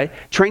 right?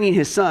 Training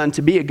his son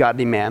to be a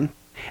godly man.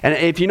 And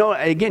if you know,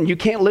 again, you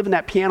can't live in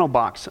that piano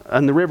box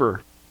on the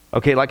river,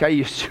 okay, like I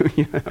used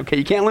to. Okay,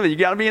 you can't live it. You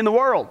got to be in the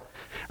world,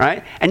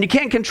 right? And you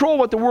can't control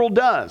what the world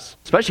does,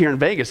 especially here in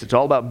Vegas. It's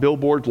all about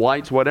billboards,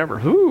 lights, whatever.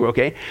 Ooh,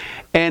 okay.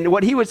 And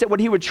what he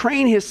would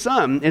train his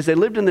son is they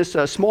lived in this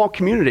smaller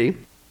community,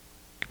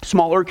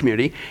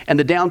 and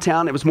the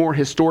downtown, it was more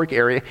historic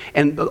area,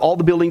 and all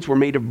the buildings were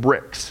made of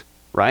bricks,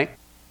 right?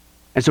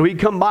 And so he'd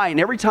come by, and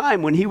every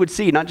time when he would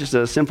see, not just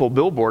a simple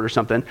billboard or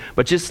something,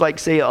 but just like,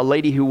 say, a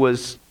lady who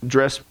was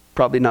dressed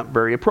probably not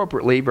very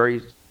appropriately,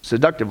 very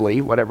seductively,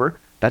 whatever.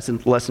 That's a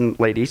lesson,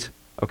 ladies,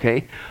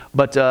 okay?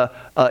 But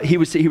he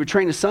would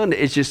train his son.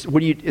 It's just,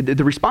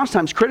 the response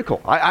time is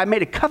critical. I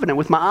made a covenant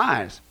with my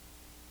eyes,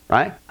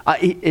 right?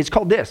 It's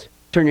called this,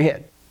 turn your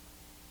head.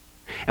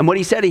 And what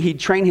he said, he'd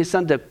train his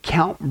son to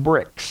count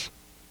bricks.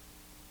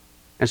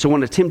 And so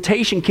when a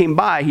temptation came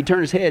by, he'd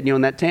turn his head,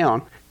 in that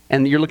town,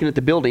 and you're looking at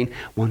the building,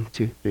 1,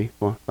 2, 3,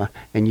 4, 5,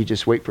 and you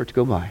just wait for it to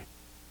go by.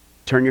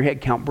 Turn your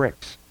head, count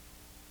bricks.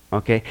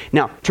 Okay?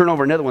 Now, turn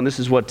over another one. This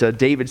is what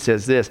David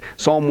says this.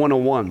 Psalm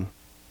 101.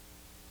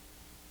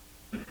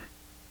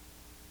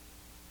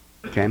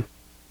 Okay?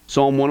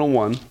 Psalm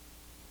 101,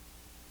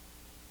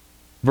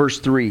 verse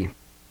 3.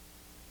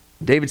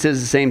 David says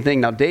the same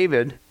thing. Now,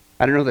 David,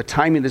 I don't know the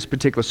timing of this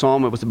particular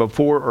psalm. It was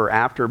before or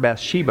after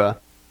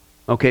Bathsheba.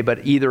 Okay,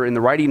 but either in the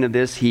writing of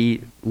this,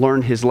 he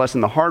learned his lesson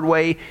the hard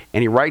way,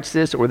 and he writes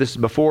this, or this is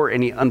before,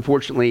 and he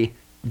unfortunately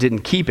didn't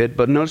keep it.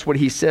 But notice what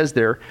he says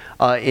there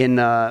in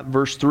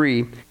verse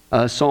 3,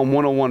 Psalm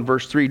 101,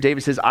 verse 3.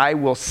 David says, I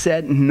will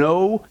set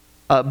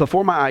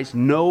before my eyes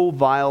no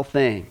vile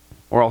thing,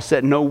 or I'll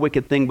set no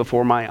wicked thing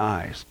before my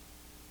eyes.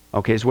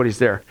 Okay, is what he's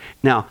there.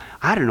 Now,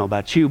 I don't know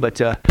about you, but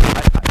the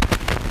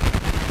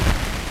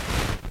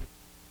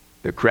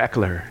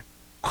crackler.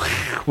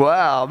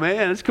 Wow,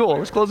 man, that's cool.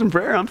 Let's close in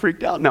prayer. I'm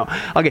freaked out. No.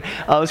 Okay,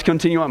 let's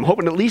continue on. I'm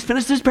hoping to at least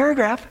finish this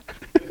paragraph.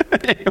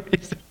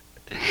 Anyways.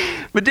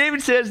 But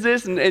David says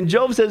this, and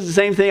Job says the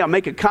same thing. I'll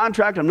make a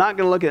contract. I'm not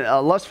going to look at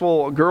a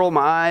lustful girl in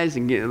my eyes.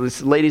 And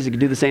ladies that can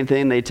do the same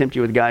thing. They tempt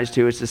you with guys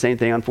too. It's the same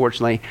thing,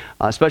 unfortunately,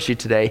 especially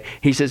today.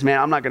 He says, man,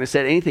 I'm not going to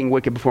set anything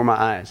wicked before my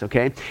eyes,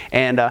 okay?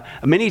 And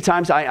many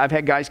times I've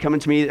had guys come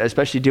into me,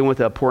 especially dealing with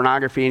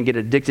pornography, and get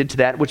addicted to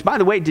that. Which, by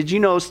the way, did you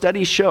know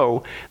studies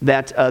show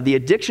that the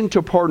addiction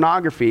to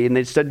pornography, and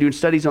they doing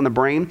studies on the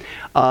brain,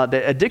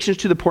 the addictions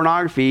to the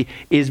pornography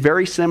is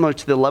very similar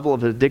to the level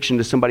of addiction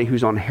to somebody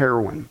who's on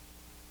heroin.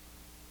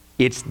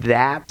 It's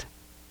that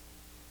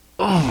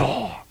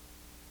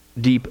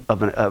deep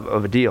of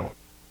a deal,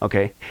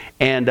 okay?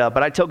 And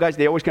but I tell guys,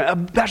 they always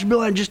come, Pastor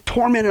Bill, I'm just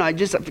tormented.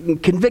 I'm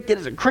convicted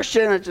as a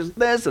Christian. It's just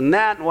this and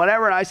that and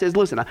whatever. And I says,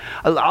 listen,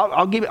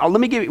 let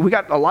me give you. We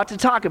got a lot to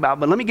talk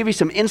about, but let me give you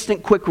some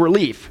instant, quick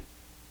relief.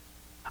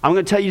 I'm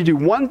going to tell you to do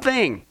one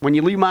thing when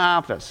you leave my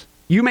office.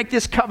 You make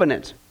this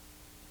covenant.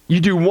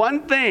 You do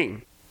one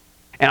thing,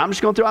 and I'm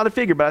just going to throw out a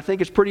figure, but I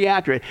think it's pretty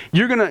accurate.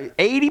 You're going to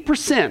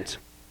 80%.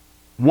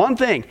 One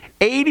thing,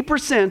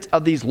 80%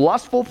 of these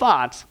lustful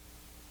thoughts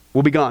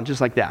will be gone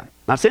just like that.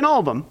 Not saying all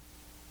of them,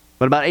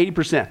 but about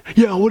 80%.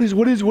 Yeah, what is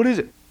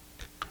it?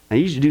 I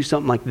usually do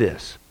something like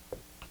this.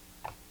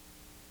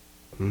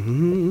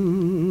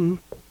 Of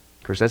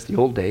course, that's the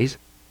old days,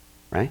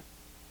 right?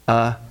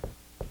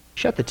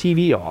 Shut the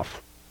TV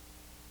off.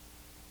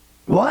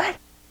 What?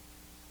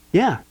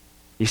 Yeah.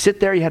 You sit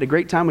there, you had a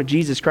great time with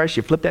Jesus Christ,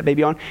 you flip that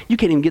baby on, you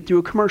can't even get through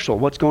a commercial.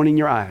 What's going in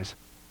your eyes?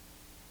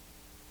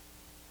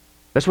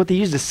 That's what they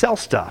use to sell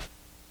stuff,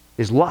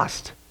 is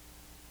lust.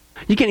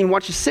 You can't even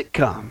watch a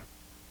sitcom.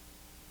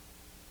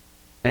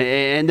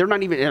 And they're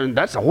not even, and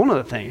that's a whole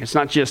other thing. It's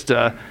not just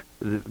the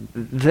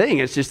thing,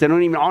 it's just they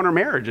don't even honor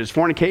marriages,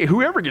 fornicate,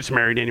 whoever gets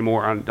married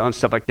anymore on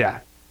stuff like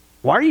that.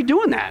 Why are you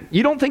doing that?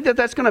 You don't think that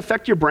that's going to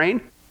affect your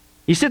brain?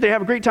 You sit there,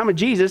 have a great time with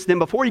Jesus, then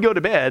before you go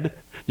to bed,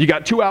 you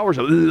got 2 hours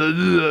of,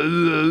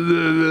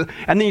 and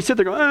then you sit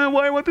there going,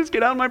 why won't this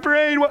get out of my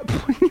brain? What?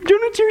 You're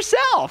doing it to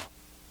yourself.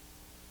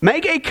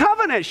 Make a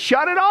covenant.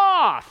 Shut it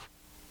off.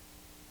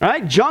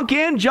 Right? Junk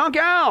in, junk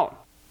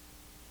out.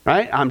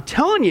 Right? I'm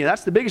telling you,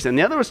 that's the biggest thing.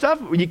 The other stuff,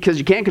 because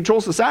you can't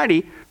control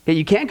society, okay,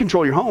 you can't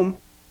control your home.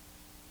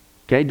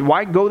 Okay?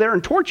 Why go there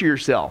and torture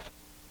yourself?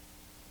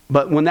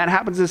 But when that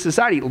happens in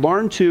society,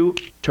 learn to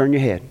turn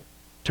your head.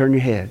 Turn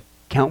your head.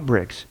 Count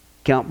bricks.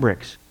 Count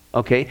bricks.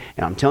 Okay?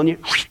 And I'm telling you,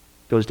 it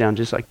goes down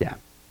just like that.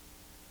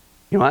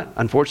 You know what?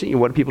 Unfortunately,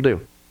 what do people do?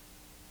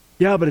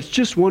 Yeah, but it's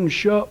just one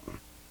shot.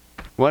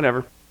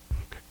 Whatever.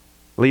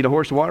 Lead a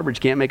horse to water, but you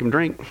can't make them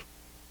drink.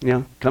 You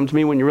know, come to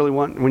me when you really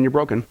want, when you're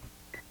broken.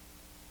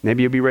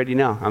 Maybe you'll be ready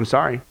now. I'm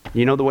sorry.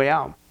 You know the way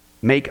out.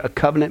 Make a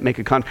covenant, make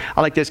a contract.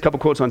 I like this, couple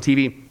quotes on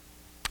TV.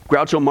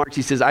 Groucho Marx,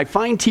 he says, I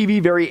find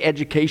TV very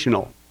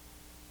educational.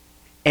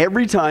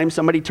 Every time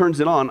somebody turns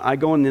it on, I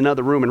go in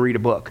another room and read a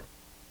book.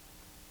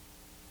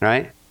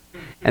 Right?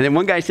 And then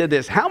one guy said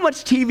this, how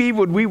much TV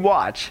would we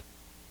watch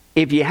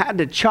if you had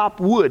to chop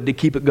wood to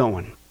keep it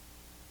going?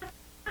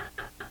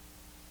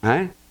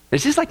 Right?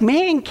 It's just like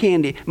mind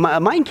candy.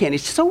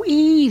 It's so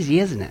easy,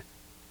 isn't it?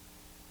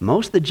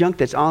 Most of the junk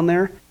that's on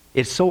there,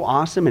 it's so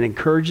awesome. It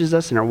encourages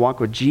us in our walk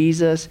with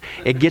Jesus.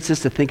 It gets us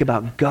to think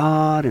about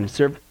God and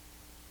serve.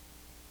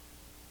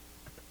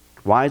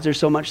 Why is there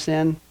so much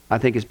sin? I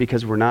think it's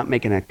because we're not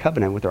making a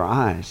covenant with our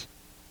eyes.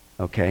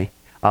 Okay?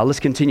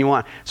 Let's continue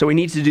on. So he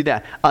needs to do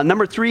that.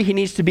 Number 3, he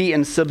needs to be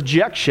in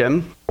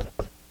subjection.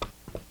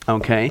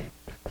 Okay?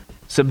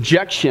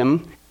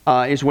 Subjection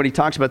is what he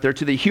talks about there,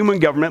 to the human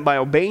government by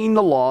obeying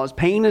the laws,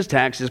 paying his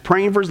taxes,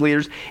 praying for his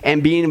leaders,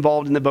 and being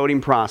involved in the voting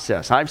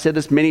process. I've said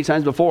this many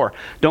times before.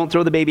 Don't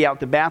throw the baby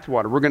out the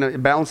bathwater. We're going to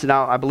balance it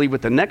out, I believe,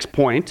 with the next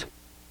point,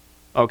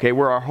 okay,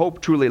 where our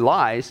hope truly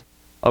lies,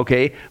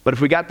 okay? But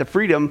if we got the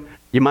freedom,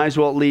 you might as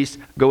well at least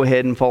go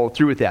ahead and follow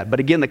through with that.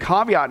 But again, the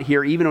caveat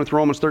here, even with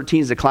Romans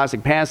 13 is a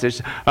classic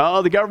passage.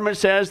 The government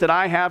says that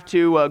I have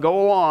to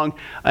go along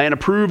and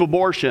approve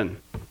abortion.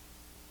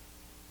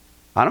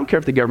 I don't care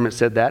if the government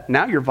said that.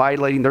 Now you're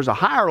violating, there's a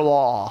higher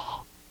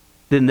law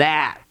than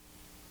that.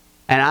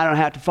 And I don't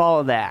have to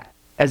follow that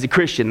as a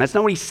Christian. That's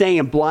not what he's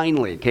saying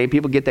blindly, okay?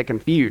 People get that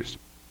confused,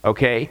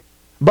 okay?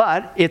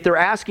 But if they're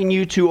asking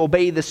you to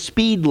obey the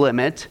speed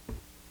limit,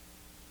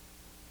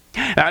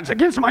 that's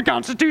against my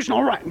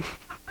constitutional right.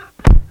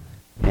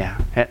 Yeah,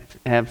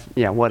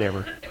 whatever.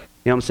 You know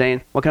what I'm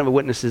saying? What kind of a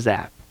witness is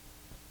that?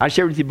 I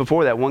shared with you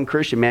before that one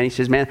Christian, man, he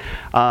says, man,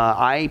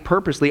 I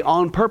purposely,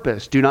 on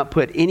purpose, do not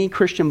put any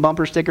Christian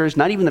bumper stickers,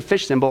 not even the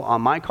fish symbol,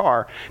 on my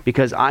car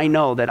because I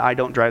know that I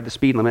don't drive the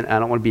speed limit and I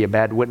don't want to be a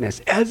bad witness.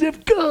 As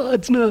if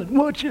God's not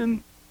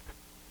watching.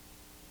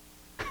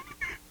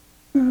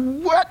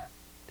 What?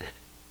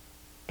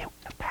 It was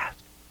a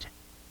pastor.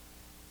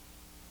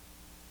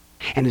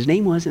 And his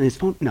name was, and his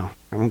phone, no,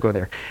 I won't go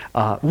there.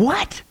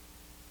 What?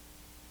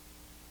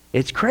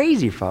 It's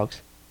crazy,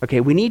 folks. Okay,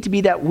 we need to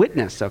be that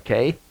witness,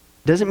 okay?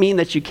 Doesn't mean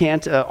that you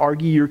can't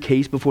argue your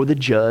case before the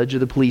judge or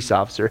the police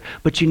officer,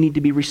 but you need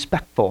to be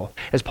respectful.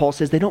 As Paul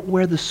says, they don't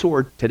wear the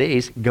sword,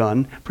 today's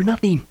gun, for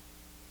nothing.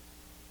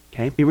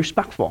 Okay, be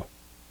respectful.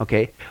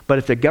 Okay, but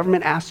if the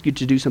government asks you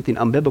to do something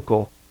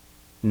unbiblical,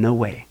 no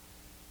way.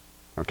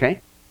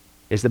 Okay?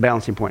 Is the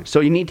balancing point. So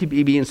you need to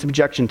be in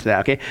subjection to that,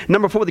 okay?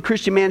 Number 4, the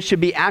Christian man should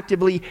be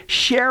actively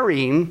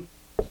sharing,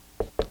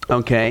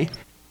 okay,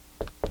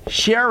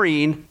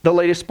 sharing the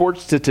latest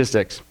sports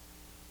statistics.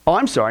 Oh,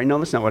 I'm sorry. No,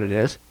 that's not what it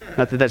is.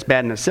 Not that that's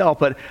bad in itself,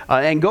 but,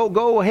 and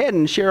go ahead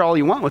and share all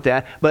you want with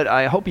that, but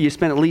I hope you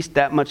spend at least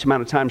that much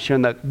amount of time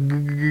sharing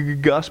the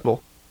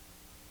gospel.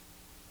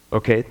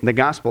 Okay, the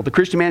gospel. The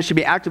Christian man should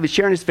be actively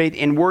sharing his faith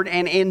in word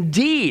and in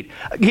deed.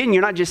 Again,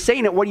 you're not just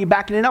saying it. What are you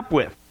backing it up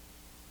with?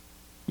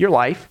 Your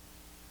life.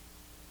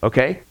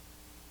 Okay?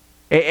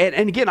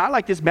 And again, I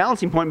like this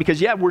balancing point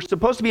because, yeah, we're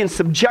supposed to be in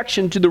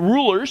subjection to the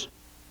rulers,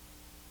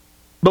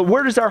 but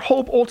where does our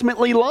hope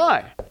ultimately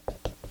lie?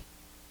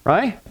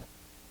 Right?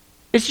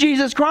 It's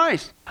Jesus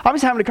Christ. I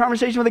was having a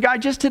conversation with a guy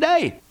just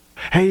today.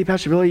 Hey,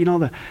 Pastor Billy, you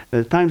know,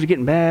 the times are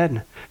getting bad. And,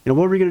 you know,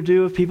 what are we going to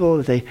do if people,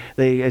 if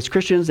they, as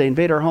Christians, they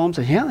invade our homes?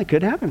 I said, yeah, that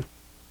could happen.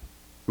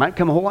 Might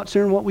come a whole lot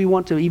sooner than what we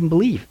want to even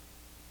believe,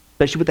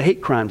 especially with the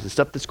hate crimes and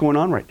stuff that's going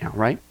on right now,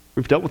 right?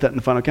 We've dealt with that in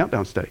the Final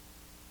Countdown study.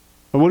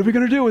 Well, what are we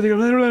going to do with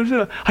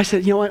it? I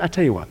said, you know what? I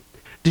tell you what.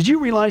 Did you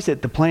realize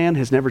that the plan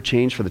has never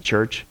changed for the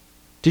church?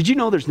 Did you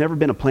know there's never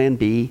been a plan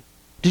B?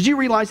 Did you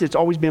realize that it's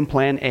always been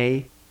plan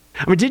A?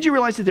 I mean, did you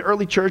realize that the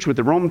early church with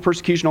the Roman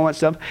persecution, all that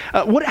stuff,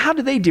 how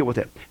did they deal with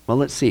it? Well,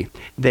 let's see.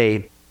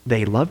 They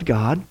loved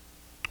God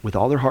with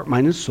all their heart,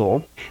 mind, and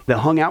soul. They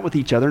hung out with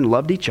each other and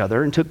loved each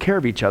other and took care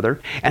of each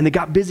other. And they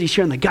got busy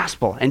sharing the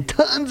gospel. And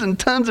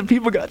tons of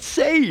people got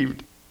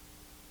saved.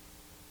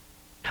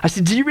 I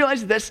said, did you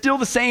realize that that's still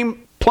the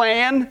same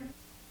plan?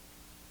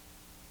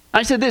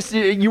 I said this,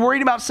 you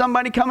worried about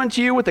somebody coming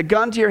to you with a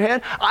gun to your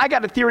head? I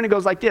got a theory and it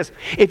goes like this.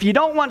 If you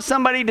don't want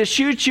somebody to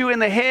shoot you in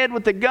the head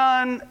with the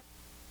gun,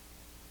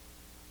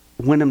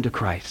 win them to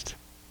Christ.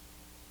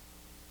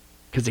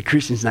 Because the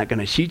Christian's not going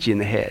to shoot you in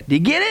the head. Do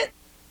you get it?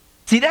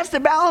 See, that's the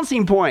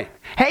balancing point.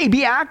 Hey,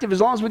 be active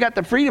as long as we got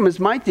the freedom is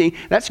my thing.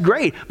 That's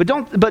great. But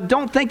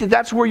don't think that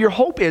that's where your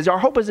hope is. Our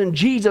hope is in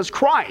Jesus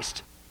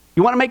Christ.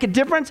 You want to make a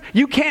difference?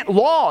 You can't.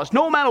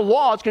 No amount of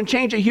laws can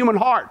change a human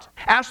heart.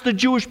 Ask the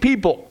Jewish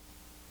people.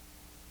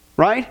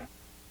 Right?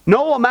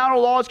 No amount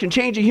of laws can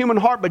change a human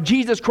heart, but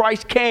Jesus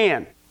Christ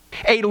can.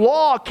 A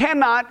law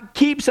cannot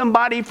keep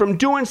somebody from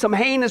doing some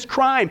heinous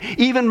crime,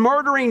 even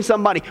murdering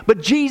somebody,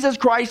 but Jesus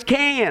Christ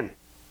can.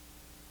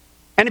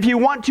 And if you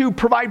want to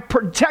provide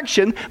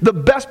protection, the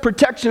best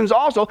protections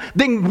also,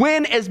 then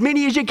win as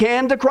many as you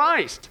can to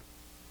Christ.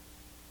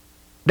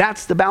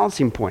 That's the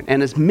balancing point.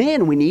 And as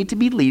men, we need to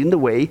be leading the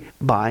way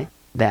by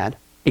that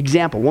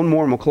example. One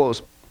more and we'll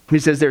close. He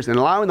says there's an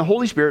allowing the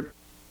Holy Spirit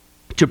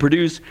to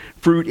produce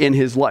fruit in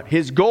his life.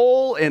 His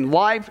goal in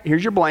life,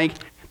 here's your blank,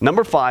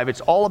 number 5, it's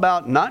all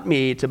about not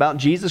me, it's about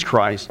Jesus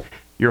Christ.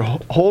 Your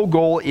whole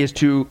goal is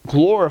to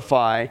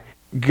glorify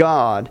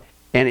God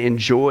and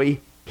enjoy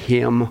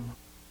him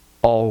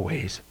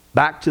always.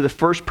 Back to the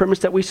first premise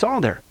that we saw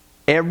there.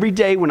 Every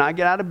day when I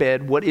get out of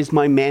bed, what is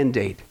my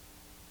mandate?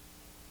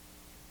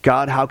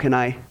 God, how can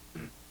I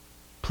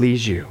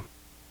please you?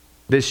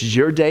 This is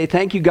your day.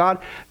 Thank you, God.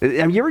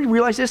 Have you ever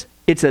realized this?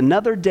 It's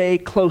another day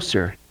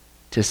closer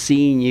to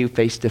seeing you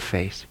face to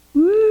face.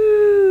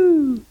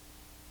 Woo!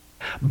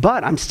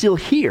 But I'm still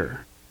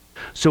here.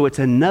 So it's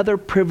another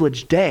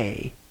privileged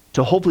day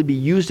to hopefully be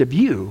used of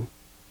you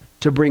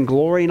to bring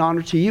glory and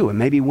honor to you and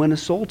maybe win a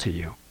soul to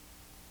you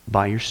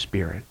by your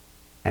Spirit.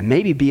 And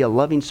maybe be a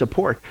loving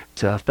support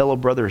to a fellow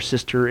brother or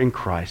sister in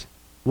Christ.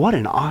 What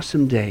an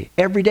awesome day.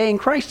 Every day in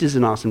Christ is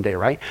an awesome day,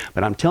 right?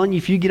 But I'm telling you,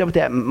 if you get up with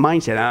that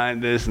mindset,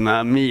 this and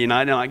not me, and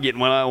I'm not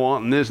getting what I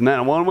want, and this and that,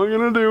 and what am I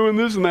going to do, and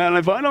this and that, and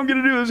if I don't get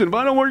to do this, and if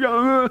I don't work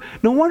out,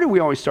 no wonder we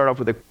always start off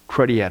with a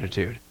cruddy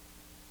attitude,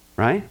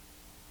 right?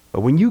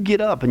 But when you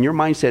get up and your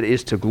mindset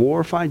is to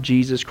glorify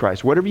Jesus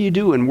Christ, whatever you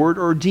do in word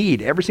or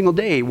deed, every single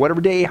day,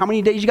 whatever day, how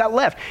many days you got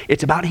left,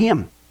 it's about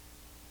him.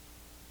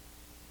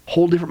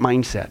 Whole different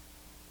mindset.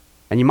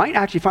 And you might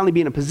actually finally be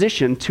in a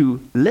position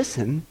to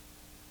listen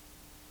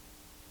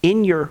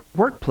in your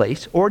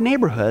workplace or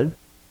neighborhood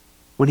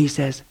when he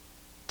says,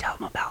 tell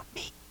them about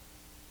me.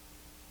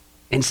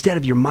 Instead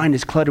of your mind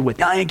is cluttered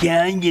with, I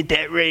can't get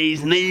that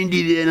raise, and I didn't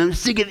do that, and I'm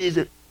sick of this.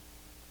 If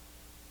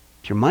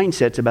your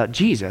mindset's about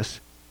Jesus,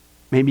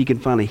 maybe you can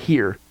finally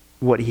hear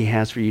what he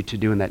has for you to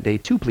do in that day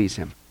to please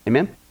him.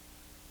 Amen?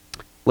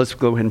 Let's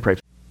go ahead and pray.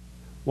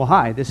 Well,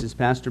 hi, this is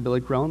Pastor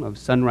Billy Crone of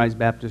Sunrise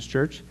Baptist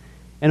Church,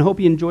 and I hope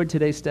you enjoyed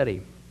today's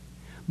study.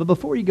 But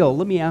before you go,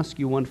 let me ask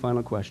you one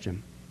final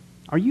question.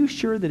 Are you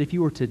sure that if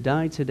you were to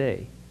die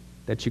today,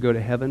 that you go to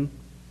heaven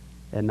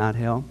and not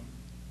hell?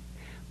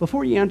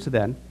 Before you answer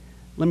that,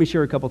 let me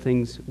share a couple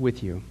things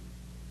with you.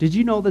 Did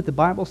you know that the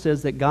Bible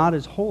says that God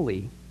is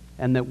holy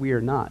and that we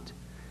are not?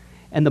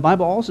 And the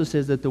Bible also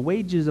says that the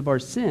wages of our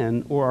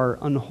sin or our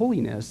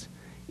unholiness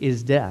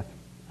is death.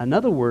 In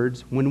other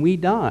words, when we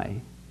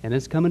die, and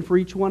it's coming for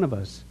each one of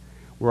us,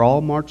 we're all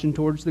marching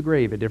towards the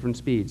grave at different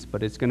speeds,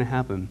 but it's going to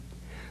happen.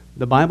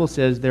 The Bible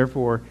says,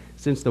 therefore,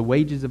 since the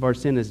wages of our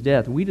sin is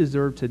death, we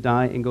deserve to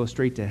die and go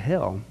straight to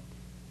hell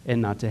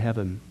and not to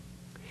heaven.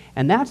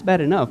 And that's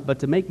bad enough, but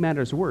to make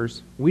matters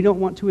worse, we don't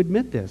want to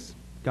admit this.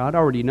 God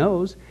already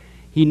knows.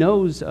 He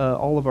knows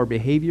all of our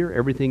behavior,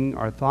 everything,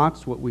 our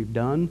thoughts, what we've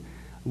done,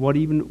 what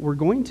even we're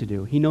going to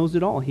do. He knows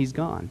it all. He's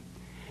gone.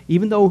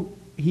 Even though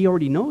he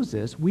already knows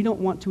this, we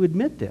don't want to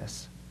admit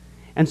this.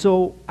 And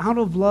so, out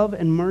of love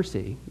and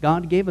mercy,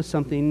 God gave us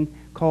something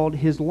called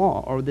his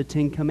law, or the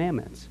 10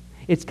 Commandments.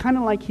 It's kind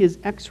of like his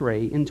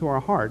x-ray into our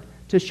heart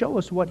to show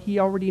us what he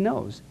already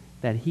knows,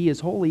 that he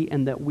is holy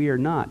and that we are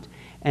not.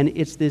 And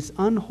it's this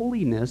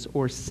unholiness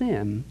or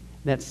sin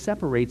that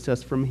separates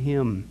us from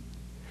him.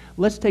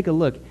 Let's take a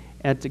look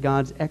at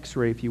God's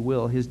x-ray, if you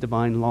will, his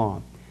divine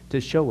law, to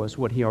show us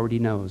what he already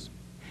knows.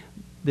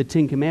 The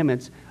 10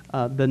 Commandments,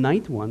 the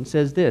 9th one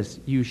says this: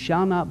 you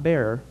shall not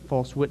bear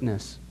false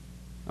witness.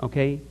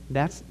 Okay?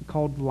 That's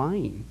called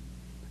lying.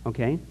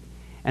 Okay?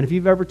 And if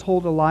you've ever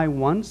told a lie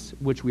once,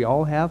 which we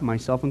all have,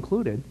 myself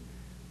included,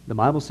 the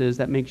Bible says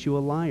that makes you a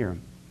liar.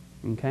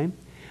 Okay?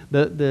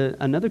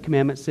 Another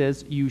commandment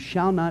says, you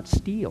shall not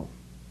steal.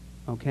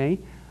 Okay?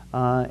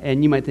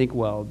 And you might think,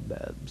 well,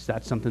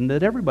 that's something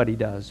that everybody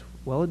does.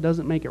 Well, it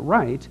doesn't make it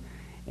right,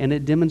 and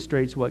it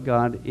demonstrates what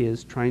God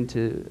is trying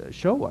to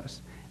show us,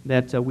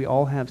 that we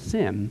all have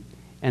sin,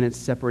 and it's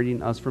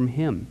separating us from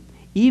him.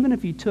 Even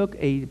if you took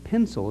a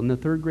pencil in the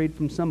 3rd grade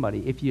from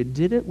somebody, if you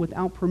did it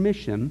without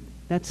permission,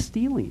 that's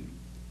stealing.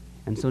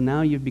 And so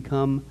now you've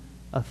become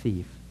a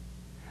thief.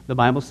 The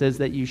Bible says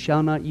that you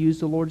shall not use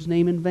the Lord's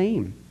name in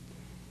vain.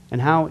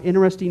 And how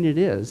interesting it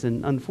is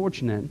and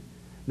unfortunate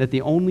that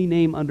the only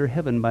name under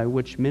heaven by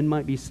which men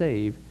might be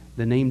saved,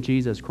 the name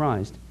Jesus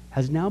Christ,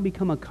 has now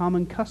become a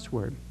common cuss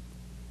word.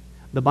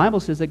 The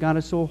Bible says that God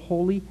is so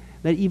holy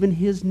that even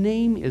his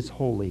name is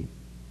holy.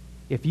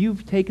 If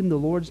you've taken the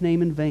Lord's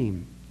name in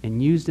vain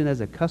and used it as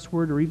a cuss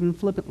word or even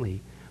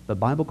flippantly, the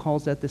Bible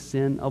calls that the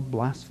sin of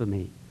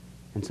blasphemy.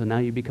 And so now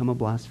you become a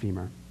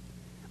blasphemer.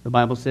 The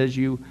Bible says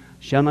you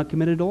shall not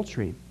commit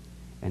adultery.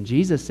 And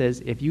Jesus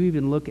says if you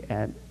even look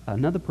at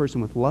another person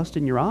with lust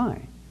in your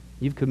eye,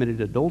 you've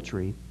committed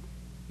adultery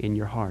in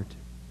your heart.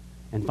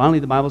 And finally,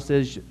 the Bible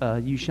says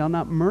you shall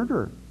not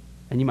murder.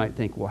 And you might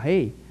think, well,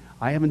 hey,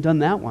 I haven't done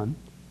that one.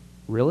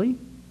 Really?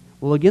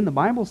 Well, again, the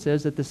Bible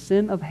says that the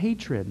sin of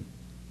hatred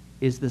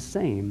is the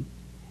same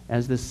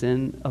as the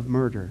sin of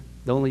murder.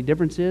 The only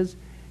difference is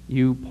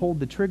you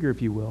pulled the trigger,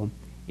 if you will,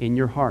 in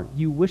your heart.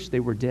 You wish they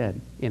were dead.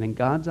 And in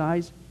God's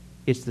eyes,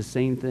 it's the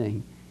same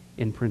thing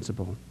in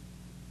principle.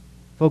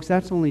 Folks,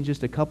 that's only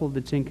just a couple of the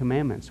 10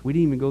 Commandments. We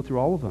didn't even go through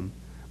all of them.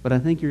 But I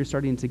think you're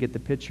starting to get the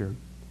picture.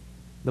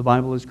 The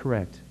Bible is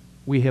correct.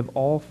 We have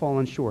all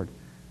fallen short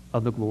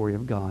of the glory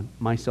of God,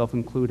 myself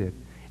included,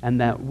 and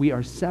that we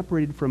are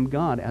separated from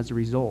God as a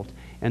result.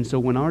 And so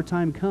when our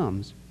time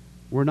comes,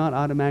 we're not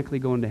automatically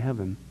going to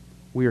heaven.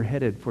 We are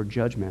headed for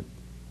judgment.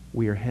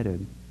 We are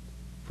headed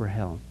for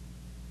hell.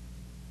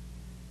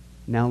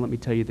 Now let me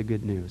tell you the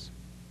good news.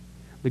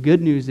 The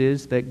good news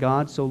is that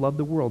God so loved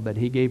the world that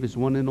he gave his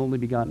one and only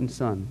begotten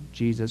Son,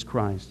 Jesus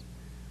Christ,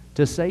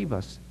 to save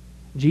us.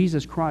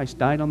 Jesus Christ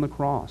died on the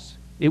cross.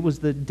 It was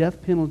the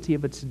death penalty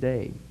of its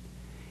day.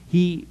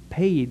 He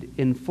paid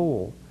in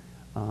full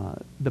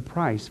the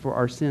price for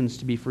our sins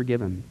to be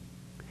forgiven.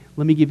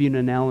 Let me give you an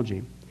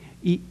analogy.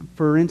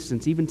 For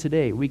instance, even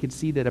today, we could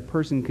see that a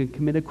person could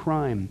commit a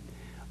crime.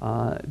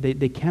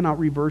 They cannot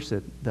reverse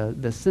it.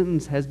 The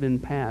sentence has been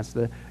passed.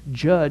 The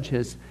judge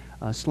has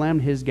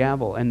slammed his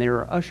gavel, and they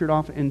are ushered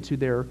off into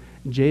their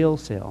jail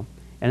cell.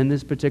 And in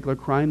this particular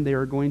crime, they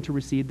are going to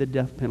receive the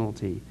death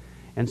penalty.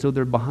 And so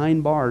they're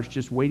behind bars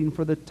just waiting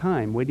for the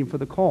time, waiting for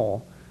the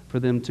call for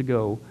them to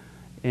go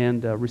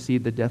and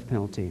receive the death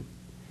penalty.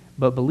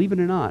 But believe it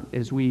or not,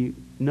 as we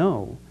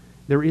know,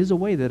 there is a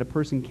way that a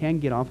person can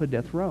get off a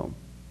death row.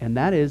 And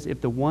that is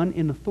if the one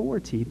in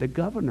authority, the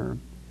governor,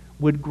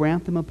 would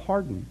grant them a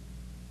pardon.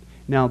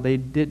 Now, they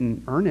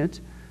didn't earn it.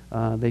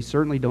 They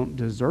certainly don't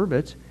deserve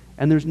it.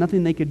 And there's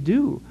nothing they could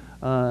do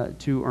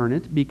to earn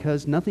it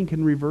because nothing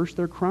can reverse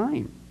their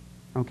crime.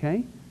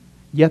 Okay?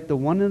 Yet the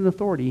one in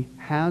authority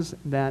has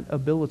that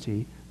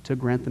ability to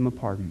grant them a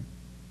pardon.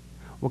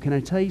 Well, can I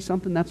tell you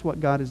something? That's what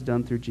God has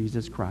done through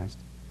Jesus Christ.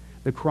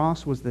 The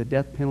cross was the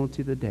death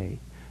penalty of the day.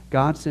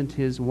 God sent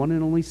his one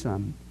and only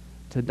Son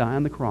to die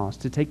on the cross,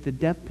 to take the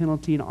death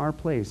penalty in our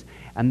place,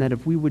 and that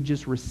if we would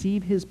just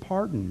receive his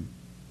pardon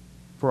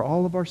for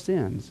all of our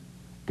sins,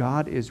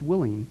 God is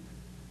willing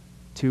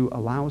to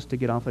allow us to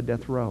get off a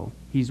death row.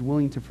 He's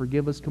willing to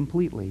forgive us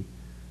completely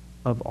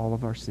of all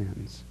of our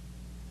sins.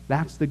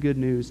 That's the good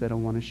news that I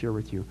want to share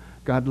with you.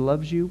 God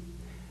loves you.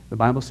 The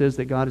Bible says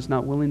that God is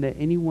not willing that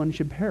anyone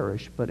should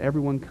perish, but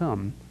everyone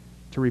come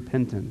to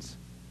repentance.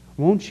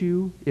 Won't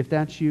you, if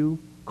that's you,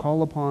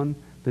 call upon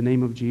the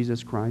name of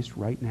Jesus Christ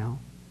right now?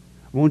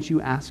 Won't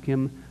you ask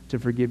him to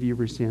forgive you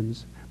your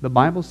sins? The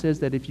Bible says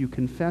that if you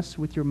confess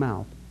with your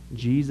mouth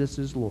Jesus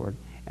is Lord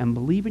and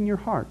believe in your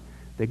heart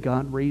that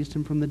God raised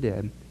him from the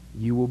dead,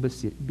 you will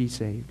be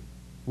saved.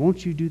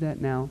 Won't you do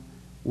that now,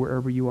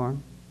 wherever you are?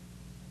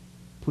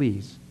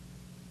 Please,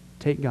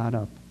 take God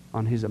up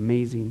on his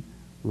amazing,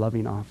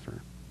 loving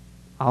offer.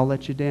 I'll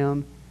let you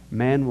down.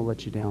 Man will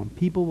let you down.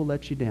 People will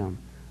let you down.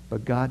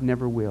 But God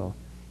never will.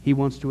 He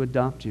wants to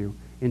adopt you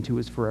into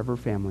his forever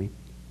family.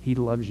 He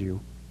loves you.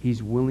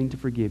 He's willing to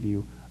forgive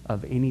you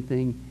of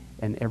anything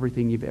and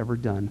everything you've ever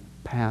done,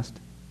 past,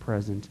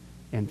 present,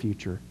 and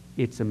future.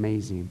 It's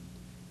amazing.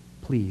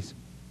 Please,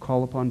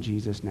 call upon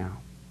Jesus now.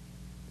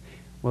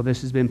 Well,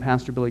 this has been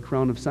Pastor Billy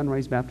Crone of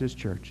Sunrise Baptist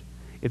Church.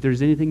 If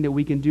there's anything that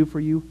we can do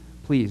for you,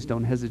 please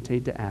don't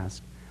hesitate to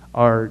ask.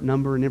 Our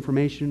number and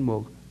information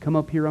will come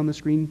up here on the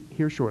screen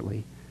here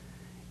shortly.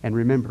 And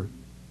remember,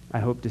 I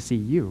hope to see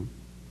you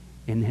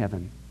in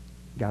heaven.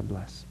 God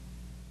bless.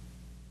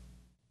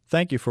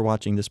 Thank you for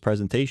watching this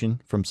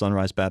presentation from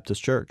Sunrise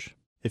Baptist Church.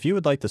 If you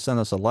would like to send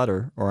us a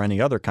letter or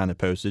any other kind of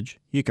postage,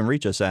 you can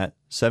reach us at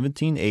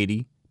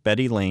 1780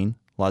 Betty Lane,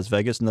 Las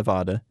Vegas,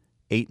 Nevada,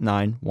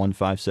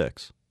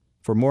 89156.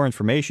 For more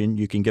information,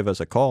 you can give us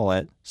a call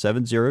at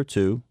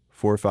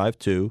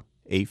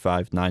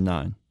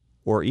 702-452-8599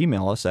 or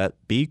email us at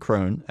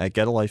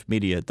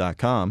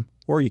bcrone@getalifemedia.com,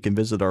 or you can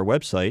visit our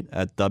website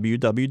at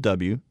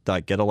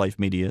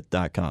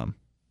www.getalifemedia.com.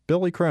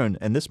 Billy Crone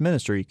and this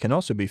ministry can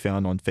also be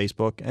found on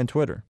Facebook and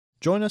Twitter.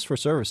 Join us for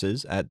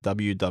services at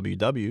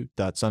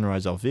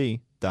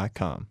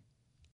www.sunriselv.com.